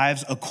their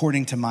lives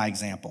according to my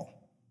example.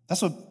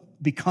 That's what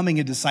becoming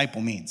a disciple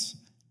means.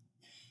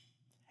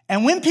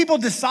 And when people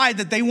decide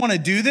that they want to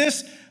do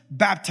this,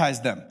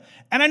 baptize them.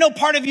 And I know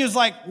part of you is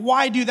like,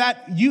 why do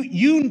that?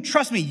 You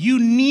trust me, you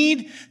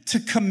need to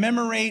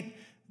commemorate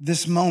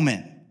this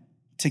moment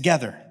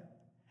together.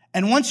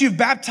 And once you've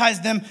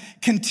baptized them,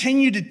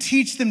 continue to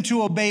teach them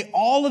to obey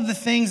all of the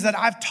things that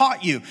I've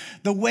taught you.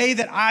 The way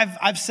that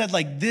I've said,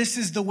 like, this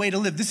is the way to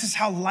live. This is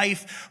how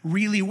life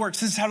really works.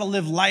 This is how to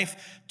live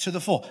life to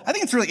the full. I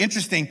think it's really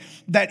interesting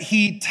that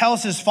he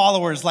tells his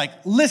followers, like,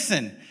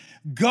 listen,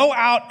 go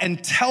out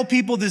and tell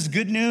people this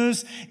good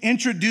news,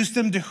 introduce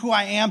them to who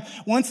I am.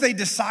 Once they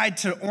decide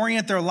to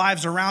orient their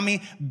lives around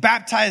me,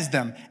 baptize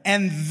them,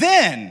 and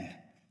then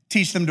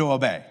teach them to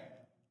obey.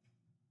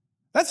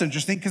 That's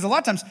interesting, because a lot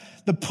of times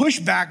the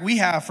pushback we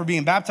have for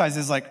being baptized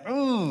is like,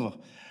 oh,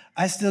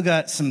 I still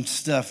got some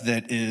stuff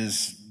that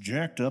is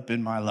jacked up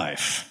in my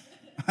life.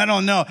 I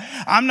don't know.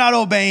 I'm not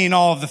obeying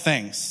all of the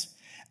things.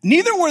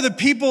 Neither were the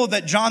people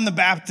that John the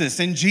Baptist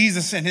and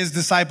Jesus and his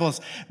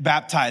disciples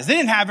baptized. They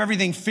didn't have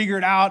everything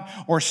figured out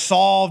or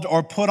solved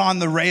or put on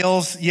the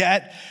rails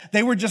yet.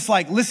 They were just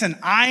like, listen,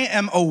 I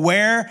am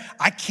aware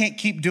I can't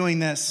keep doing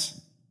this.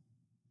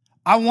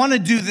 I want to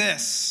do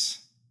this.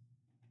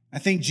 I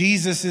think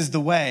Jesus is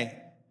the way.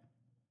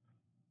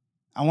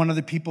 I want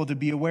other people to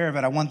be aware of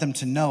it. I want them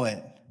to know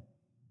it.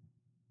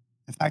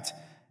 In fact,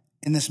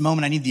 in this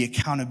moment, I need the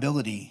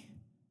accountability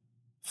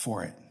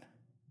for it.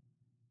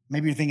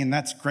 Maybe you're thinking,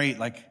 that's great.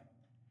 Like,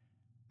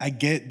 I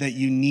get that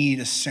you need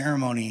a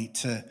ceremony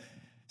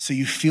so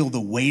you feel the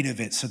weight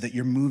of it, so that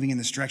you're moving in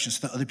this direction,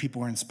 so that other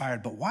people are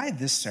inspired. But why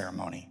this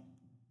ceremony?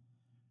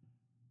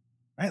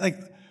 Right? Like,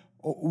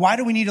 why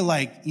do we need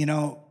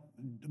to,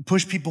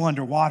 push people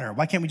underwater?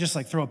 Why can't we just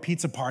throw a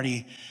pizza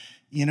party,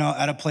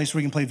 at a place where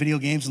we can play video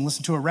games and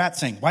listen to a rat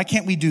sing? Why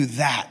can't we do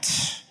that?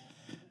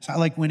 So I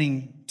like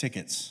winning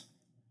tickets.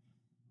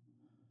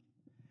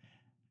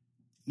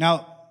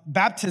 Now,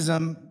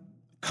 baptism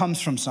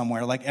comes from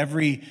somewhere. Like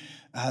every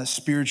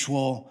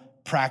spiritual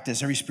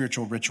practice, every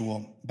spiritual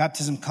ritual,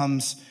 baptism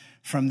comes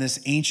from this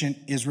ancient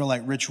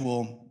Israelite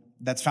ritual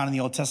that's found in the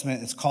Old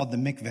Testament. It's called the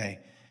mikveh,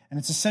 and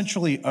it's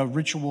essentially a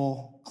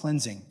ritual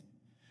cleansing.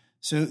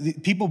 So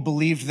people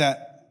believed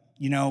that,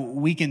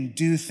 we can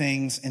do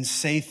things and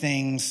say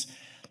things,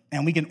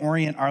 and we can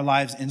orient our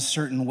lives in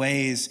certain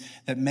ways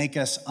that make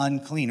us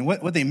unclean. And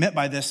what they meant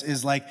by this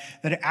is that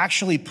it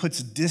actually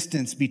puts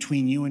distance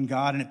between you and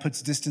God, and it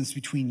puts distance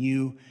between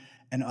you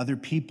and other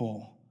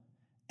people.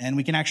 And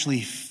we can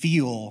actually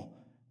feel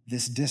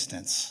this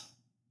distance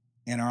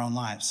in our own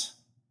lives.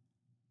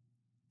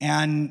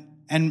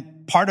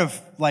 And part of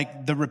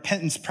the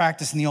repentance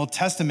practice in the Old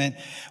Testament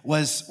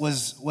was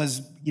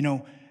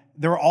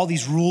there were all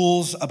these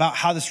rules about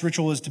how this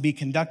ritual was to be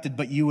conducted,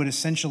 but you would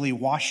essentially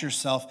wash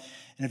yourself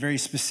in a very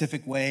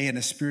specific way in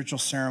a spiritual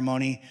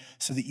ceremony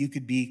so that you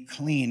could be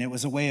clean. It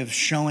was a way of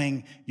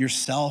showing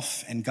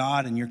yourself and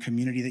God and your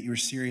community that you were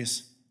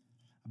serious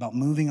about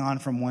moving on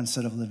from one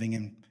set of living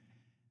and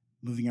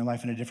moving your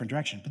life in a different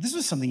direction. But this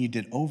was something you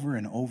did over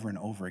and over and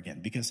over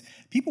again, because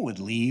people would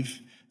leave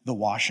the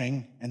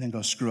washing and then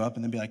go screw up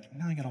and then be like,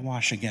 now I got to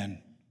wash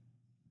again.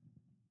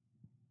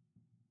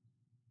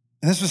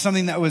 And this was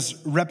something that was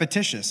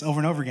repetitious over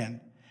and over again.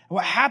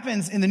 What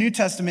happens in the New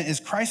Testament is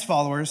Christ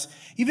followers,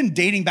 even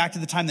dating back to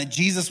the time that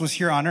Jesus was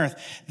here on earth,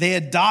 they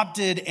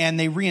adopted and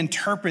they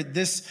reinterpret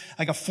this,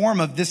 like a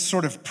form of this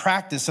sort of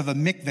practice of a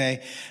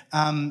mikveh,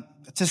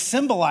 to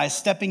symbolize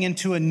stepping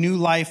into a new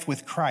life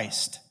with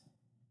Christ.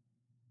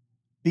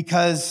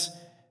 Because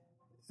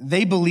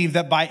they believe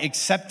that by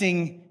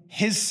accepting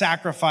his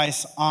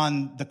sacrifice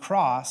on the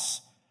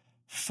cross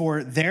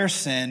for their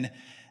sin,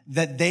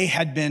 that they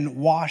had been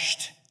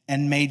washed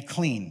and made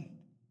clean.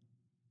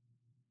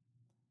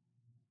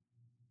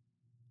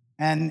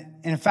 And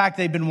in fact,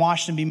 they've been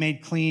washed and be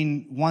made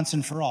clean once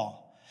and for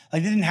all.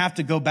 They didn't have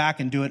to go back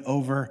and do it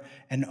over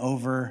and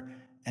over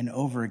and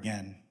over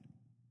again.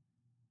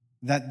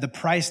 That the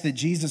price that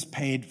Jesus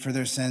paid for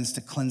their sins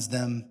to cleanse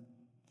them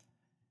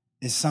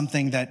is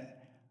something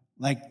that,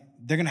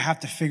 they're going to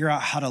have to figure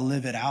out how to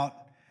live it out,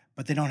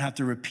 but they don't have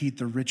to repeat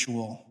the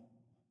ritual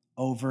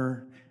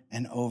over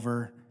and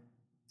over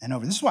and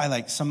over. This is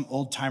why, some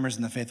old timers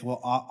in the faith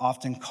will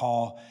often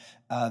call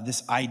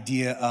this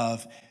idea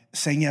of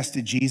saying yes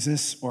to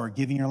Jesus or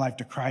giving your life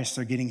to Christ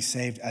or getting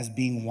saved as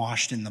being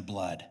washed in the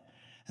blood.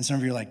 And some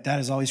of you are like, that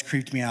has always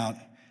creeped me out.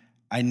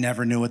 I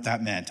never knew what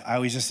that meant. I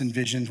always just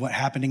envisioned what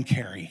happened in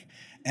Cary.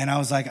 And I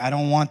was like, I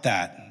don't want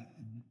that.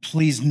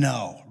 Please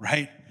no,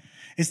 right?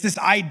 It's this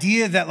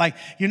idea that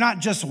you're not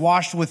just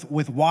washed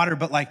with water,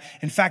 but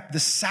in fact, the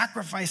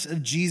sacrifice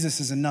of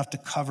Jesus is enough to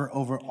cover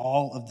over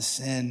all of the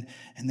sin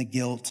and the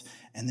guilt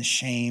and the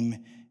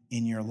shame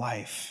in your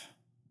life.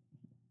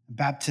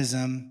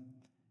 Baptism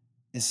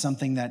is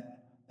something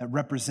that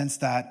represents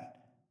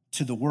that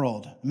to the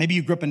world. Maybe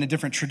you grew up in a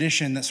different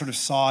tradition that sort of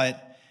saw it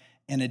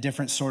in a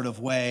different sort of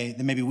way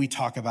than maybe we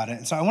talk about it.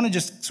 And so I want to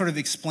just sort of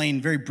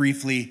explain very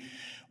briefly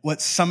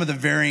what some of the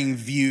varying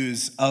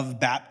views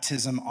of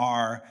baptism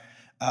are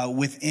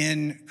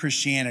within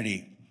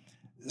Christianity.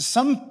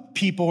 Some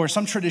people or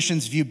some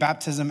traditions view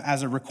baptism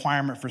as a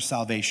requirement for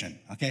salvation,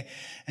 okay?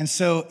 And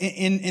so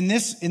in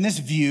this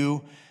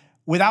view,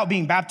 without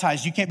being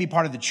baptized, you can't be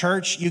part of the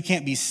church, you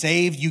can't be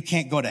saved, you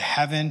can't go to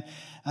heaven.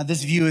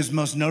 This view is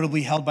most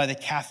notably held by the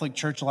Catholic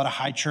Church, a lot of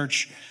high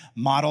church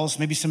models.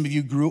 Maybe some of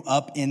you grew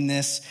up in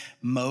this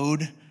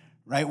mode,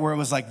 right, where it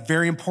was like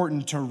very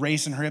important to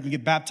race and hurry up and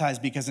get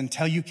baptized because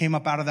until you came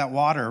up out of that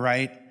water,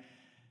 right,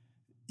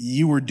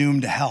 you were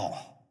doomed to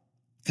hell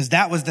because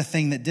that was the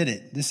thing that did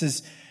it. This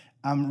is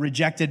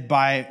rejected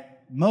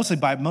mostly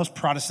by most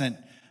Protestant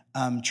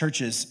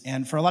churches,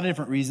 and for a lot of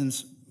different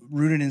reasons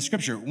rooted in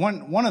Scripture.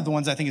 One of the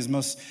ones I think is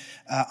most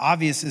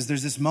obvious is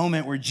there's this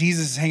moment where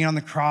Jesus is hanging on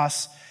the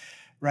cross,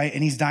 right,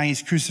 and he's dying,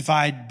 he's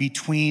crucified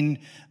between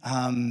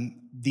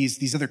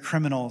these other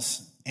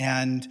criminals,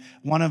 and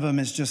one of them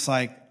is just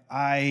like,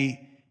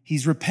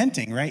 he's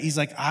repenting, right? He's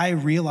like, I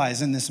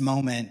realize in this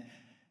moment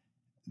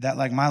that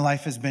like my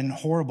life has been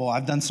horrible.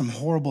 I've done some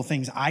horrible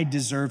things. I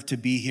deserve to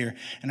be here.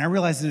 And I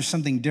realize there's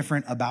something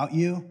different about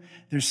you.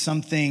 There's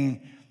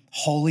something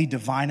holy,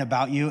 divine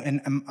about you.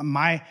 And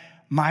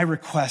my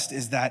request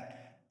is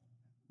that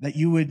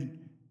you would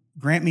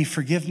grant me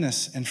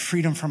forgiveness and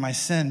freedom from my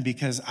sin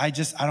because I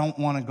don't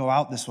want to go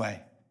out this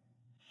way.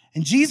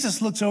 And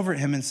Jesus looks over at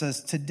him and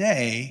says,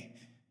 today,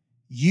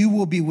 you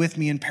will be with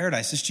me in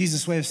paradise. It's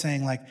Jesus' way of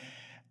saying, like,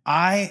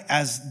 I,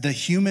 as the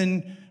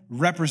human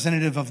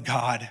representative of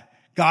God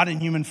in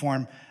human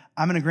form,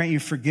 I'm going to grant you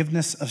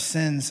forgiveness of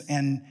sins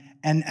and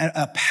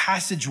a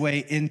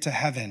passageway into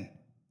heaven.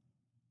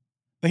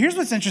 But here's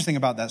what's interesting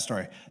about that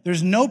story.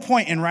 There's no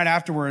point in right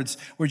afterwards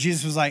where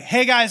Jesus was like,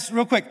 hey guys,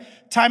 real quick,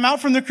 time out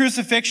from the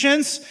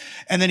crucifixions.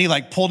 And then he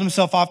like pulled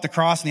himself off the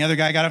cross and the other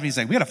guy got up and he's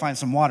like, we got to find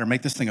some water,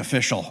 make this thing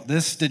official.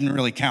 This didn't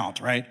really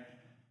count, right?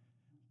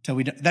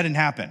 That didn't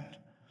happen.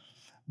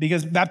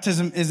 Because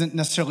baptism isn't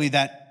necessarily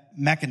that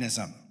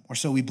mechanism, or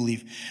so we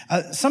believe.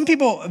 Some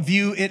people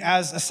view it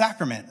as a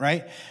sacrament,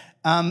 right?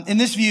 In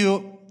this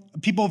view,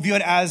 people view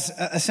it as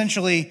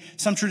essentially,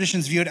 some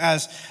traditions view it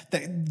as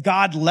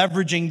God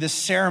leveraging this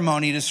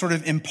ceremony to sort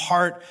of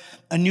impart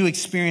a new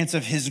experience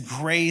of his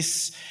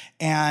grace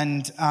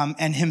and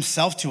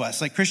himself to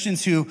us. Like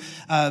Christians who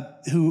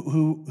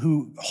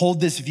hold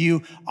this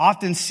view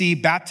often see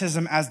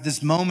baptism as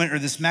this moment or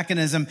this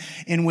mechanism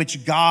in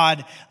which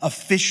God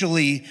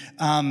officially,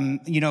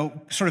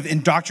 sort of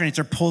indoctrinates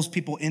or pulls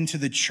people into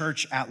the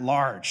church at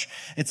large.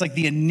 It's like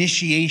the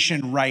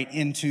initiation rite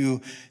into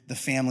the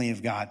family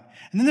of God.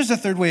 And then there's a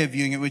third way of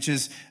viewing it, which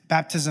is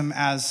baptism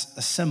as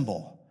a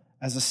symbol.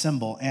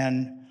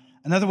 And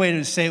another way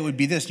to say it would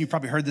be this, you've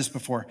probably heard this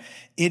before.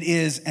 It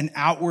is an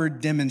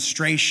outward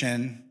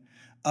demonstration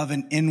of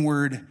an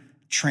inward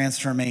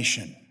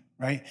transformation,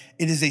 right?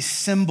 It is a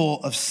symbol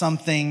of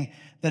something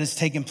that has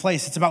taken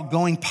place. It's about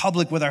going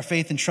public with our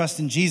faith and trust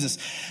in Jesus.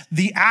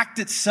 The act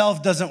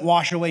itself doesn't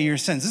wash away your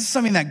sins. This is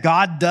something that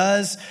God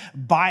does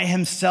by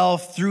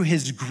himself through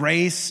his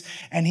grace,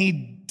 and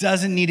he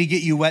doesn't need to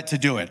get you wet to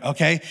do it,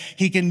 okay?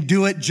 He can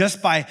do it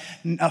just by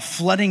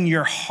flooding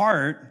your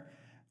heart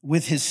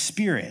with his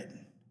Spirit.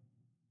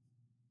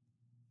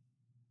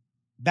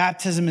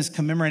 Baptism is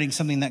commemorating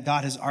something that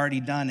God has already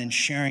done and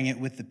sharing it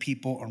with the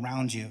people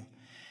around you.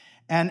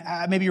 And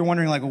maybe you're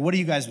wondering, like, well, what do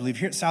you guys believe?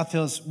 Here at South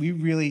Hills, we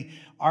really,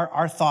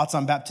 our thoughts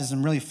on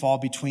baptism really fall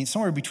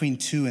somewhere between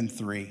 2 and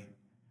 3.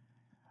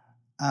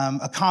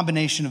 A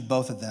combination of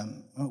both of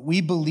them.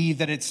 We believe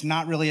that it's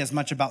not really as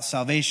much about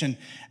salvation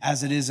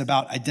as it is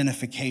about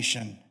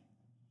identification.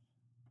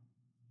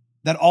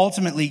 That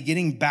ultimately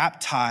getting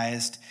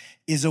baptized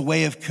is a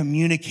way of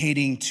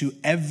communicating to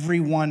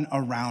everyone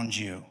around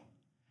you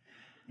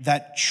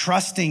that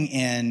trusting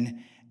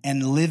in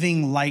and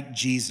living like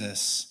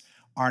Jesus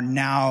are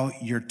now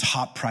your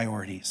top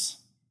priorities.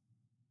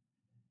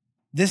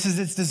 This is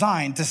its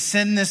design, to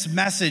send this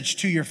message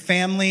to your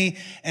family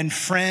and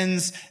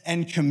friends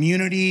and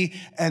community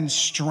and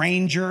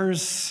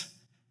strangers.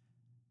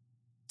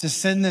 To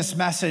send this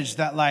message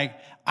that, like,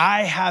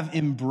 I have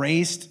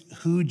embraced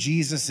who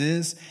Jesus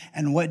is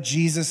and what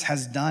Jesus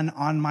has done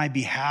on my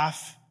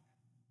behalf.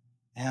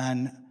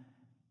 And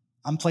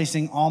I'm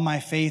placing all my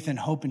faith and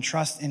hope and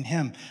trust in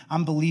him.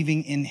 I'm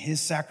believing in his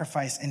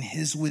sacrifice and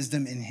his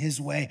wisdom in his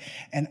way.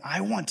 And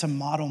I want to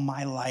model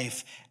my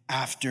life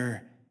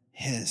after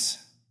his.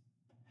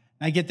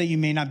 And I get that you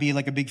may not be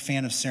like a big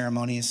fan of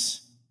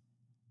ceremonies,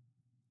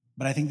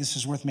 but I think this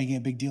is worth making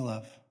a big deal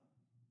of.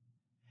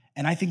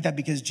 And I think that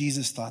because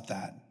Jesus thought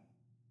that.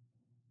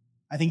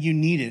 I think you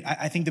need it.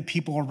 I think the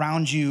people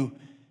around you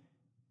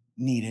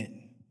need it.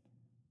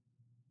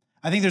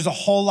 I think there's a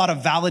whole lot of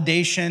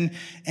validation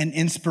and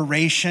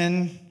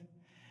inspiration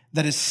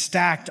that is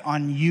stacked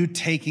on you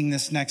taking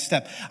this next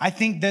step. I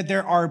think that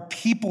there are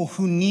people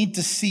who need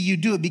to see you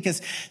do it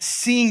because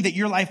seeing that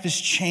your life has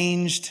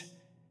changed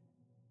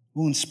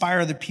will inspire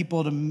other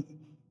people to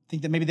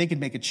think that maybe they could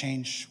make a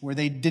change where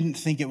they didn't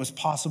think it was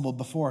possible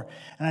before.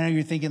 And I know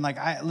you're thinking, like,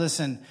 I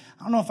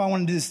don't know if I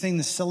want to do this thing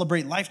to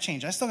celebrate life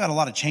change. I still got a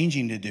lot of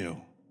changing to do.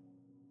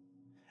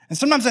 And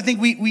sometimes I think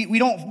we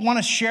don't want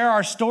to share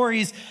our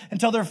stories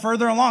until they're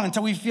further along,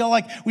 until we feel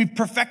like we've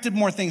perfected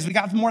more things. We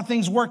got more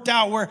things worked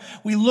out where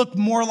we look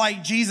more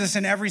like Jesus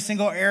in every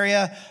single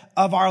area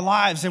of our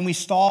lives. And we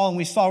stall and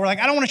we stall. We're like,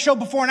 I don't want to show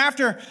before and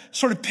after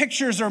sort of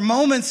pictures or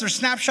moments or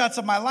snapshots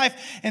of my life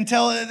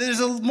until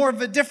there's more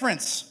of a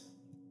difference.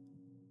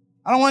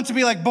 I don't want it to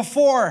be like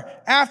before,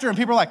 after, and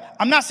people are like,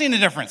 I'm not seeing a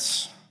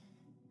difference.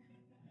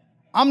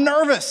 I'm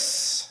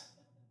nervous.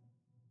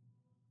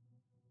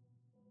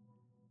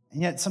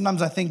 And yet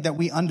sometimes I think that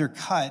we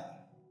undercut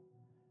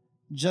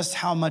just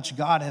how much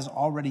God has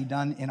already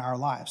done in our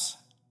lives.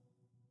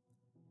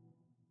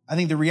 I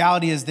think the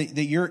reality is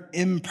that your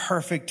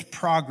imperfect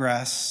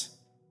progress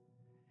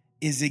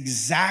is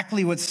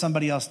exactly what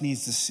somebody else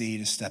needs to see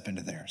to step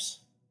into theirs.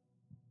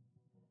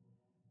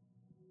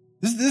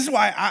 This is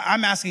why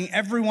I'm asking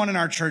everyone in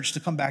our church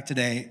to come back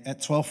today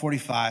at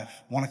 12:45,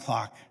 1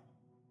 o'clock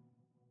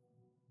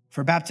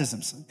for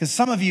baptisms. Because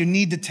some of you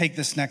need to take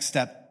this next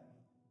step.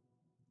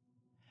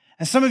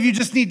 And some of you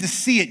just need to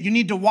see it. You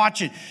need to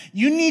watch it.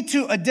 You need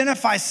to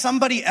identify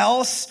somebody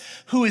else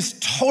who is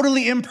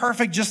totally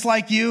imperfect, just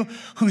like you,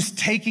 who's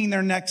taking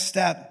their next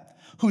step,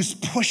 who's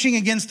pushing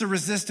against the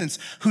resistance,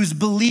 who's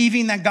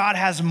believing that God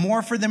has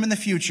more for them in the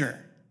future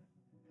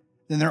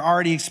than they're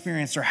already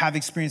experienced or have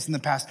experienced in the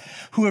past,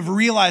 who have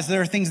realized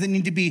there are things that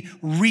need to be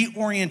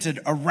reoriented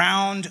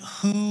around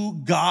who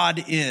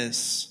God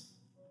is.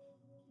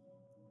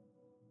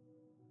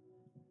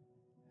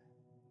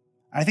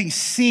 I think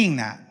seeing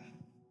that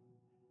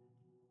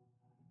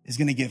is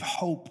going to give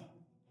hope,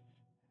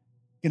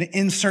 going to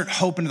insert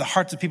hope into the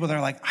hearts of people that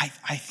are like, I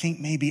think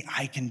maybe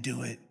I can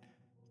do it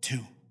too.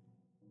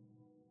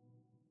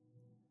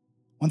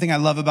 One thing I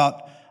love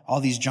about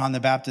all these John the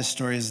Baptist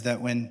stories is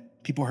that when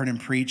people heard him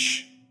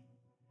preach,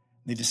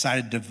 they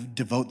decided to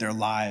devote their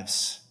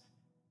lives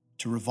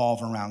to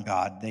revolve around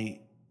God. They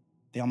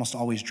almost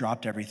always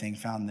dropped everything,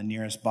 found the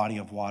nearest body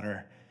of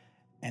water,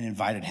 and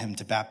invited him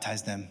to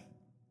baptize them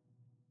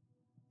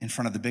in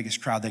front of the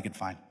biggest crowd they could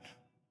find.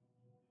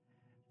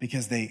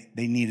 Because they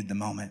needed the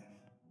moment.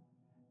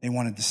 They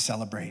wanted to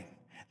celebrate.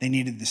 They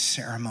needed the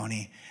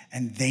ceremony,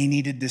 and they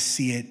needed to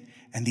see it,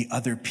 and the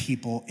other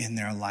people in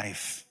their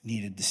life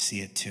needed to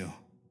see it too.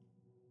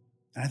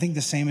 And I think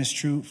the same is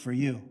true for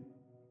you.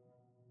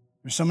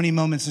 There's so many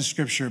moments in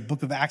Scripture.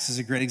 Book of Acts is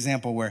a great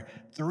example where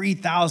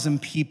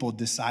 3,000 people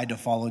decide to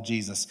follow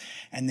Jesus,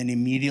 and then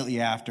immediately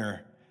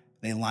after,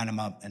 they line them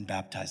up and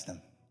baptize them.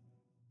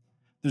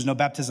 There's no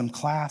baptism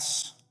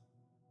class,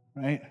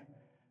 right?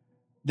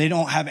 They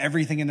don't have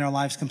everything in their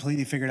lives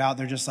completely figured out.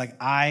 They're just like,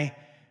 I'm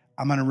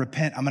going to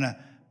repent. I'm going to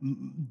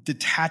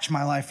detach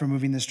my life from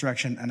moving this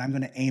direction, and I'm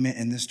going to aim it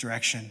in this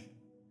direction.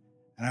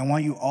 And I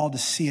want you all to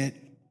see it.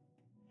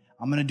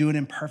 I'm going to do it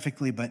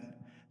imperfectly, but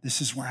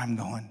this is where I'm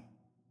going.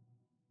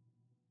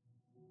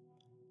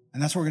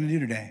 And that's what we're going to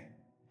do today.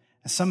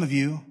 And some of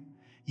you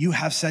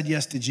have said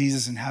yes to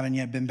Jesus and haven't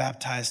yet been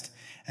baptized,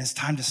 and it's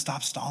time to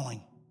stop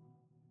stalling.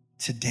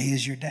 Today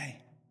is your day.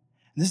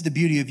 And this is the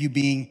beauty of you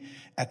being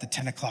at the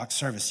 10 o'clock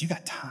service. You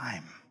got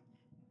time.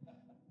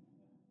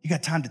 You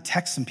got time to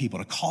text some people,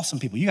 to call some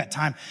people. You got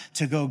time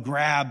to go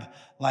grab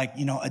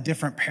a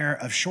different pair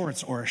of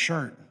shorts or a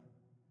shirt.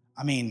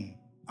 I mean,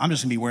 I'm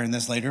just gonna be wearing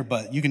this later,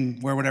 but you can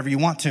wear whatever you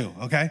want to,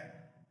 okay?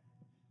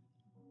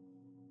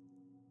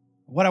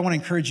 What I want to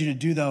encourage you to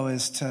do though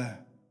is to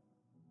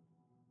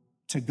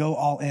go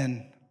all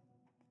in.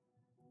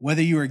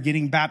 Whether you are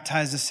getting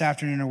baptized this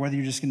afternoon or whether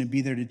you're just gonna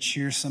be there to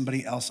cheer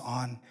somebody else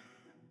on,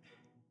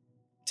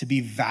 to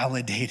be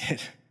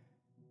validated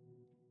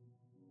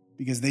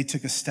because they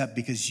took a step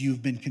because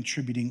you've been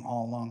contributing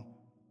all along.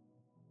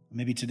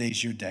 Maybe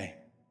today's your day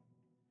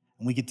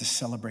and we get to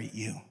celebrate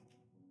you.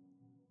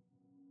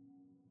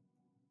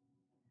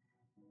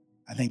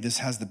 I think this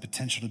has the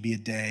potential to be a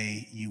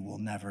day you will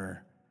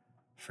never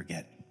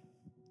forget.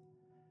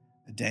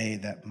 A day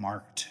that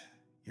marked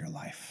your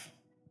life.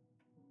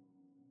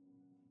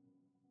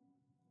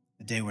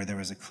 A day where there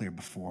was a clear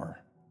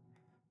before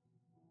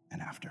and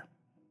after.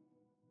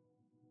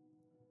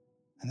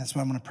 And that's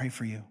why I'm going to pray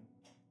for you.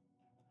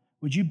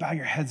 Would you bow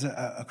your heads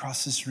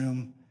across this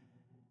room?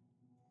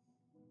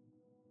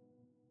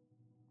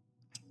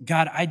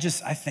 God, I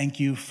thank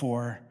you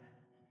for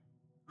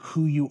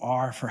who you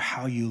are, for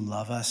how you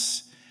love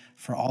us,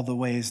 for all the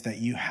ways that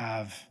you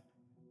have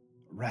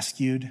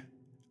rescued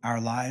our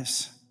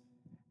lives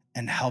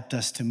and helped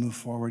us to move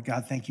forward.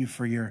 God, thank you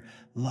for your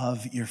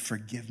love, your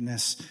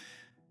forgiveness.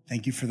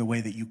 Thank you for the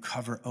way that you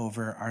cover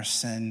over our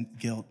sin,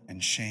 guilt,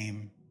 and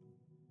shame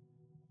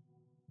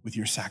with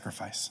your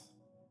sacrifice.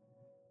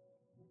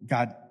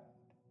 God,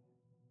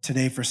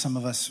 today for some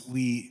of us,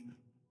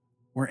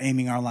 we're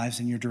aiming our lives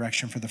in your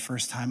direction for the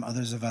first time.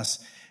 Others of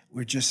us,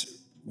 we're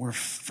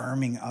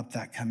firming up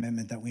that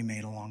commitment that we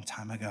made a long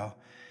time ago.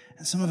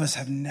 And some of us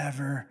have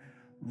never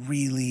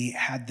really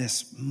had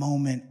this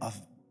moment of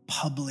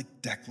public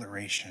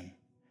declaration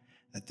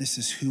that this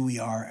is who we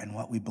are and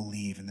what we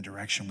believe and the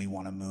direction we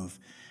want to move.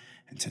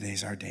 And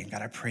today's our day. And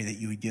God, I pray that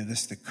you would give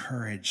us the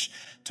courage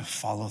to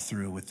follow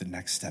through with the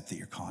next step that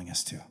you're calling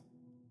us to.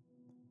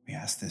 We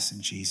ask this in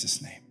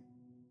Jesus' name.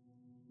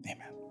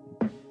 Amen.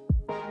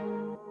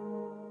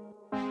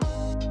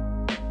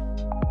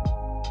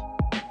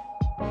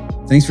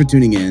 Thanks for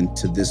tuning in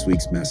to this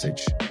week's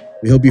message.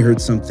 We hope you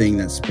heard something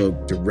that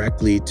spoke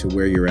directly to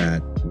where you're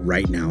at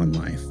right now in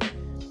life.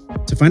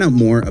 To find out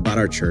more about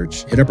our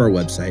church, hit up our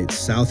website,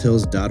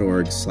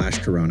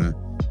 southhills.org/corona,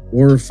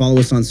 or follow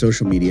us on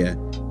social media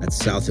at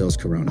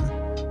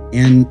southhillscorona.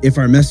 And if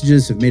our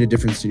messages have made a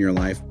difference in your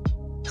life,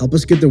 help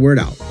us get the word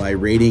out by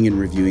rating and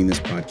reviewing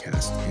this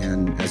podcast.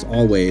 And as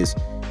always,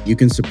 you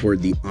can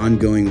support the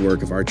ongoing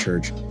work of our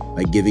church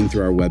by giving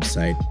through our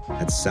website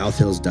at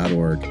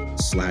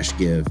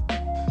southhills.org/give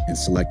and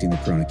selecting the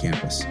Corona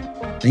campus.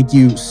 Thank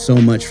you so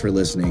much for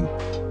listening,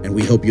 and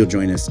we hope you'll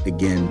join us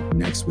again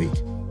next week.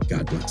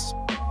 God bless.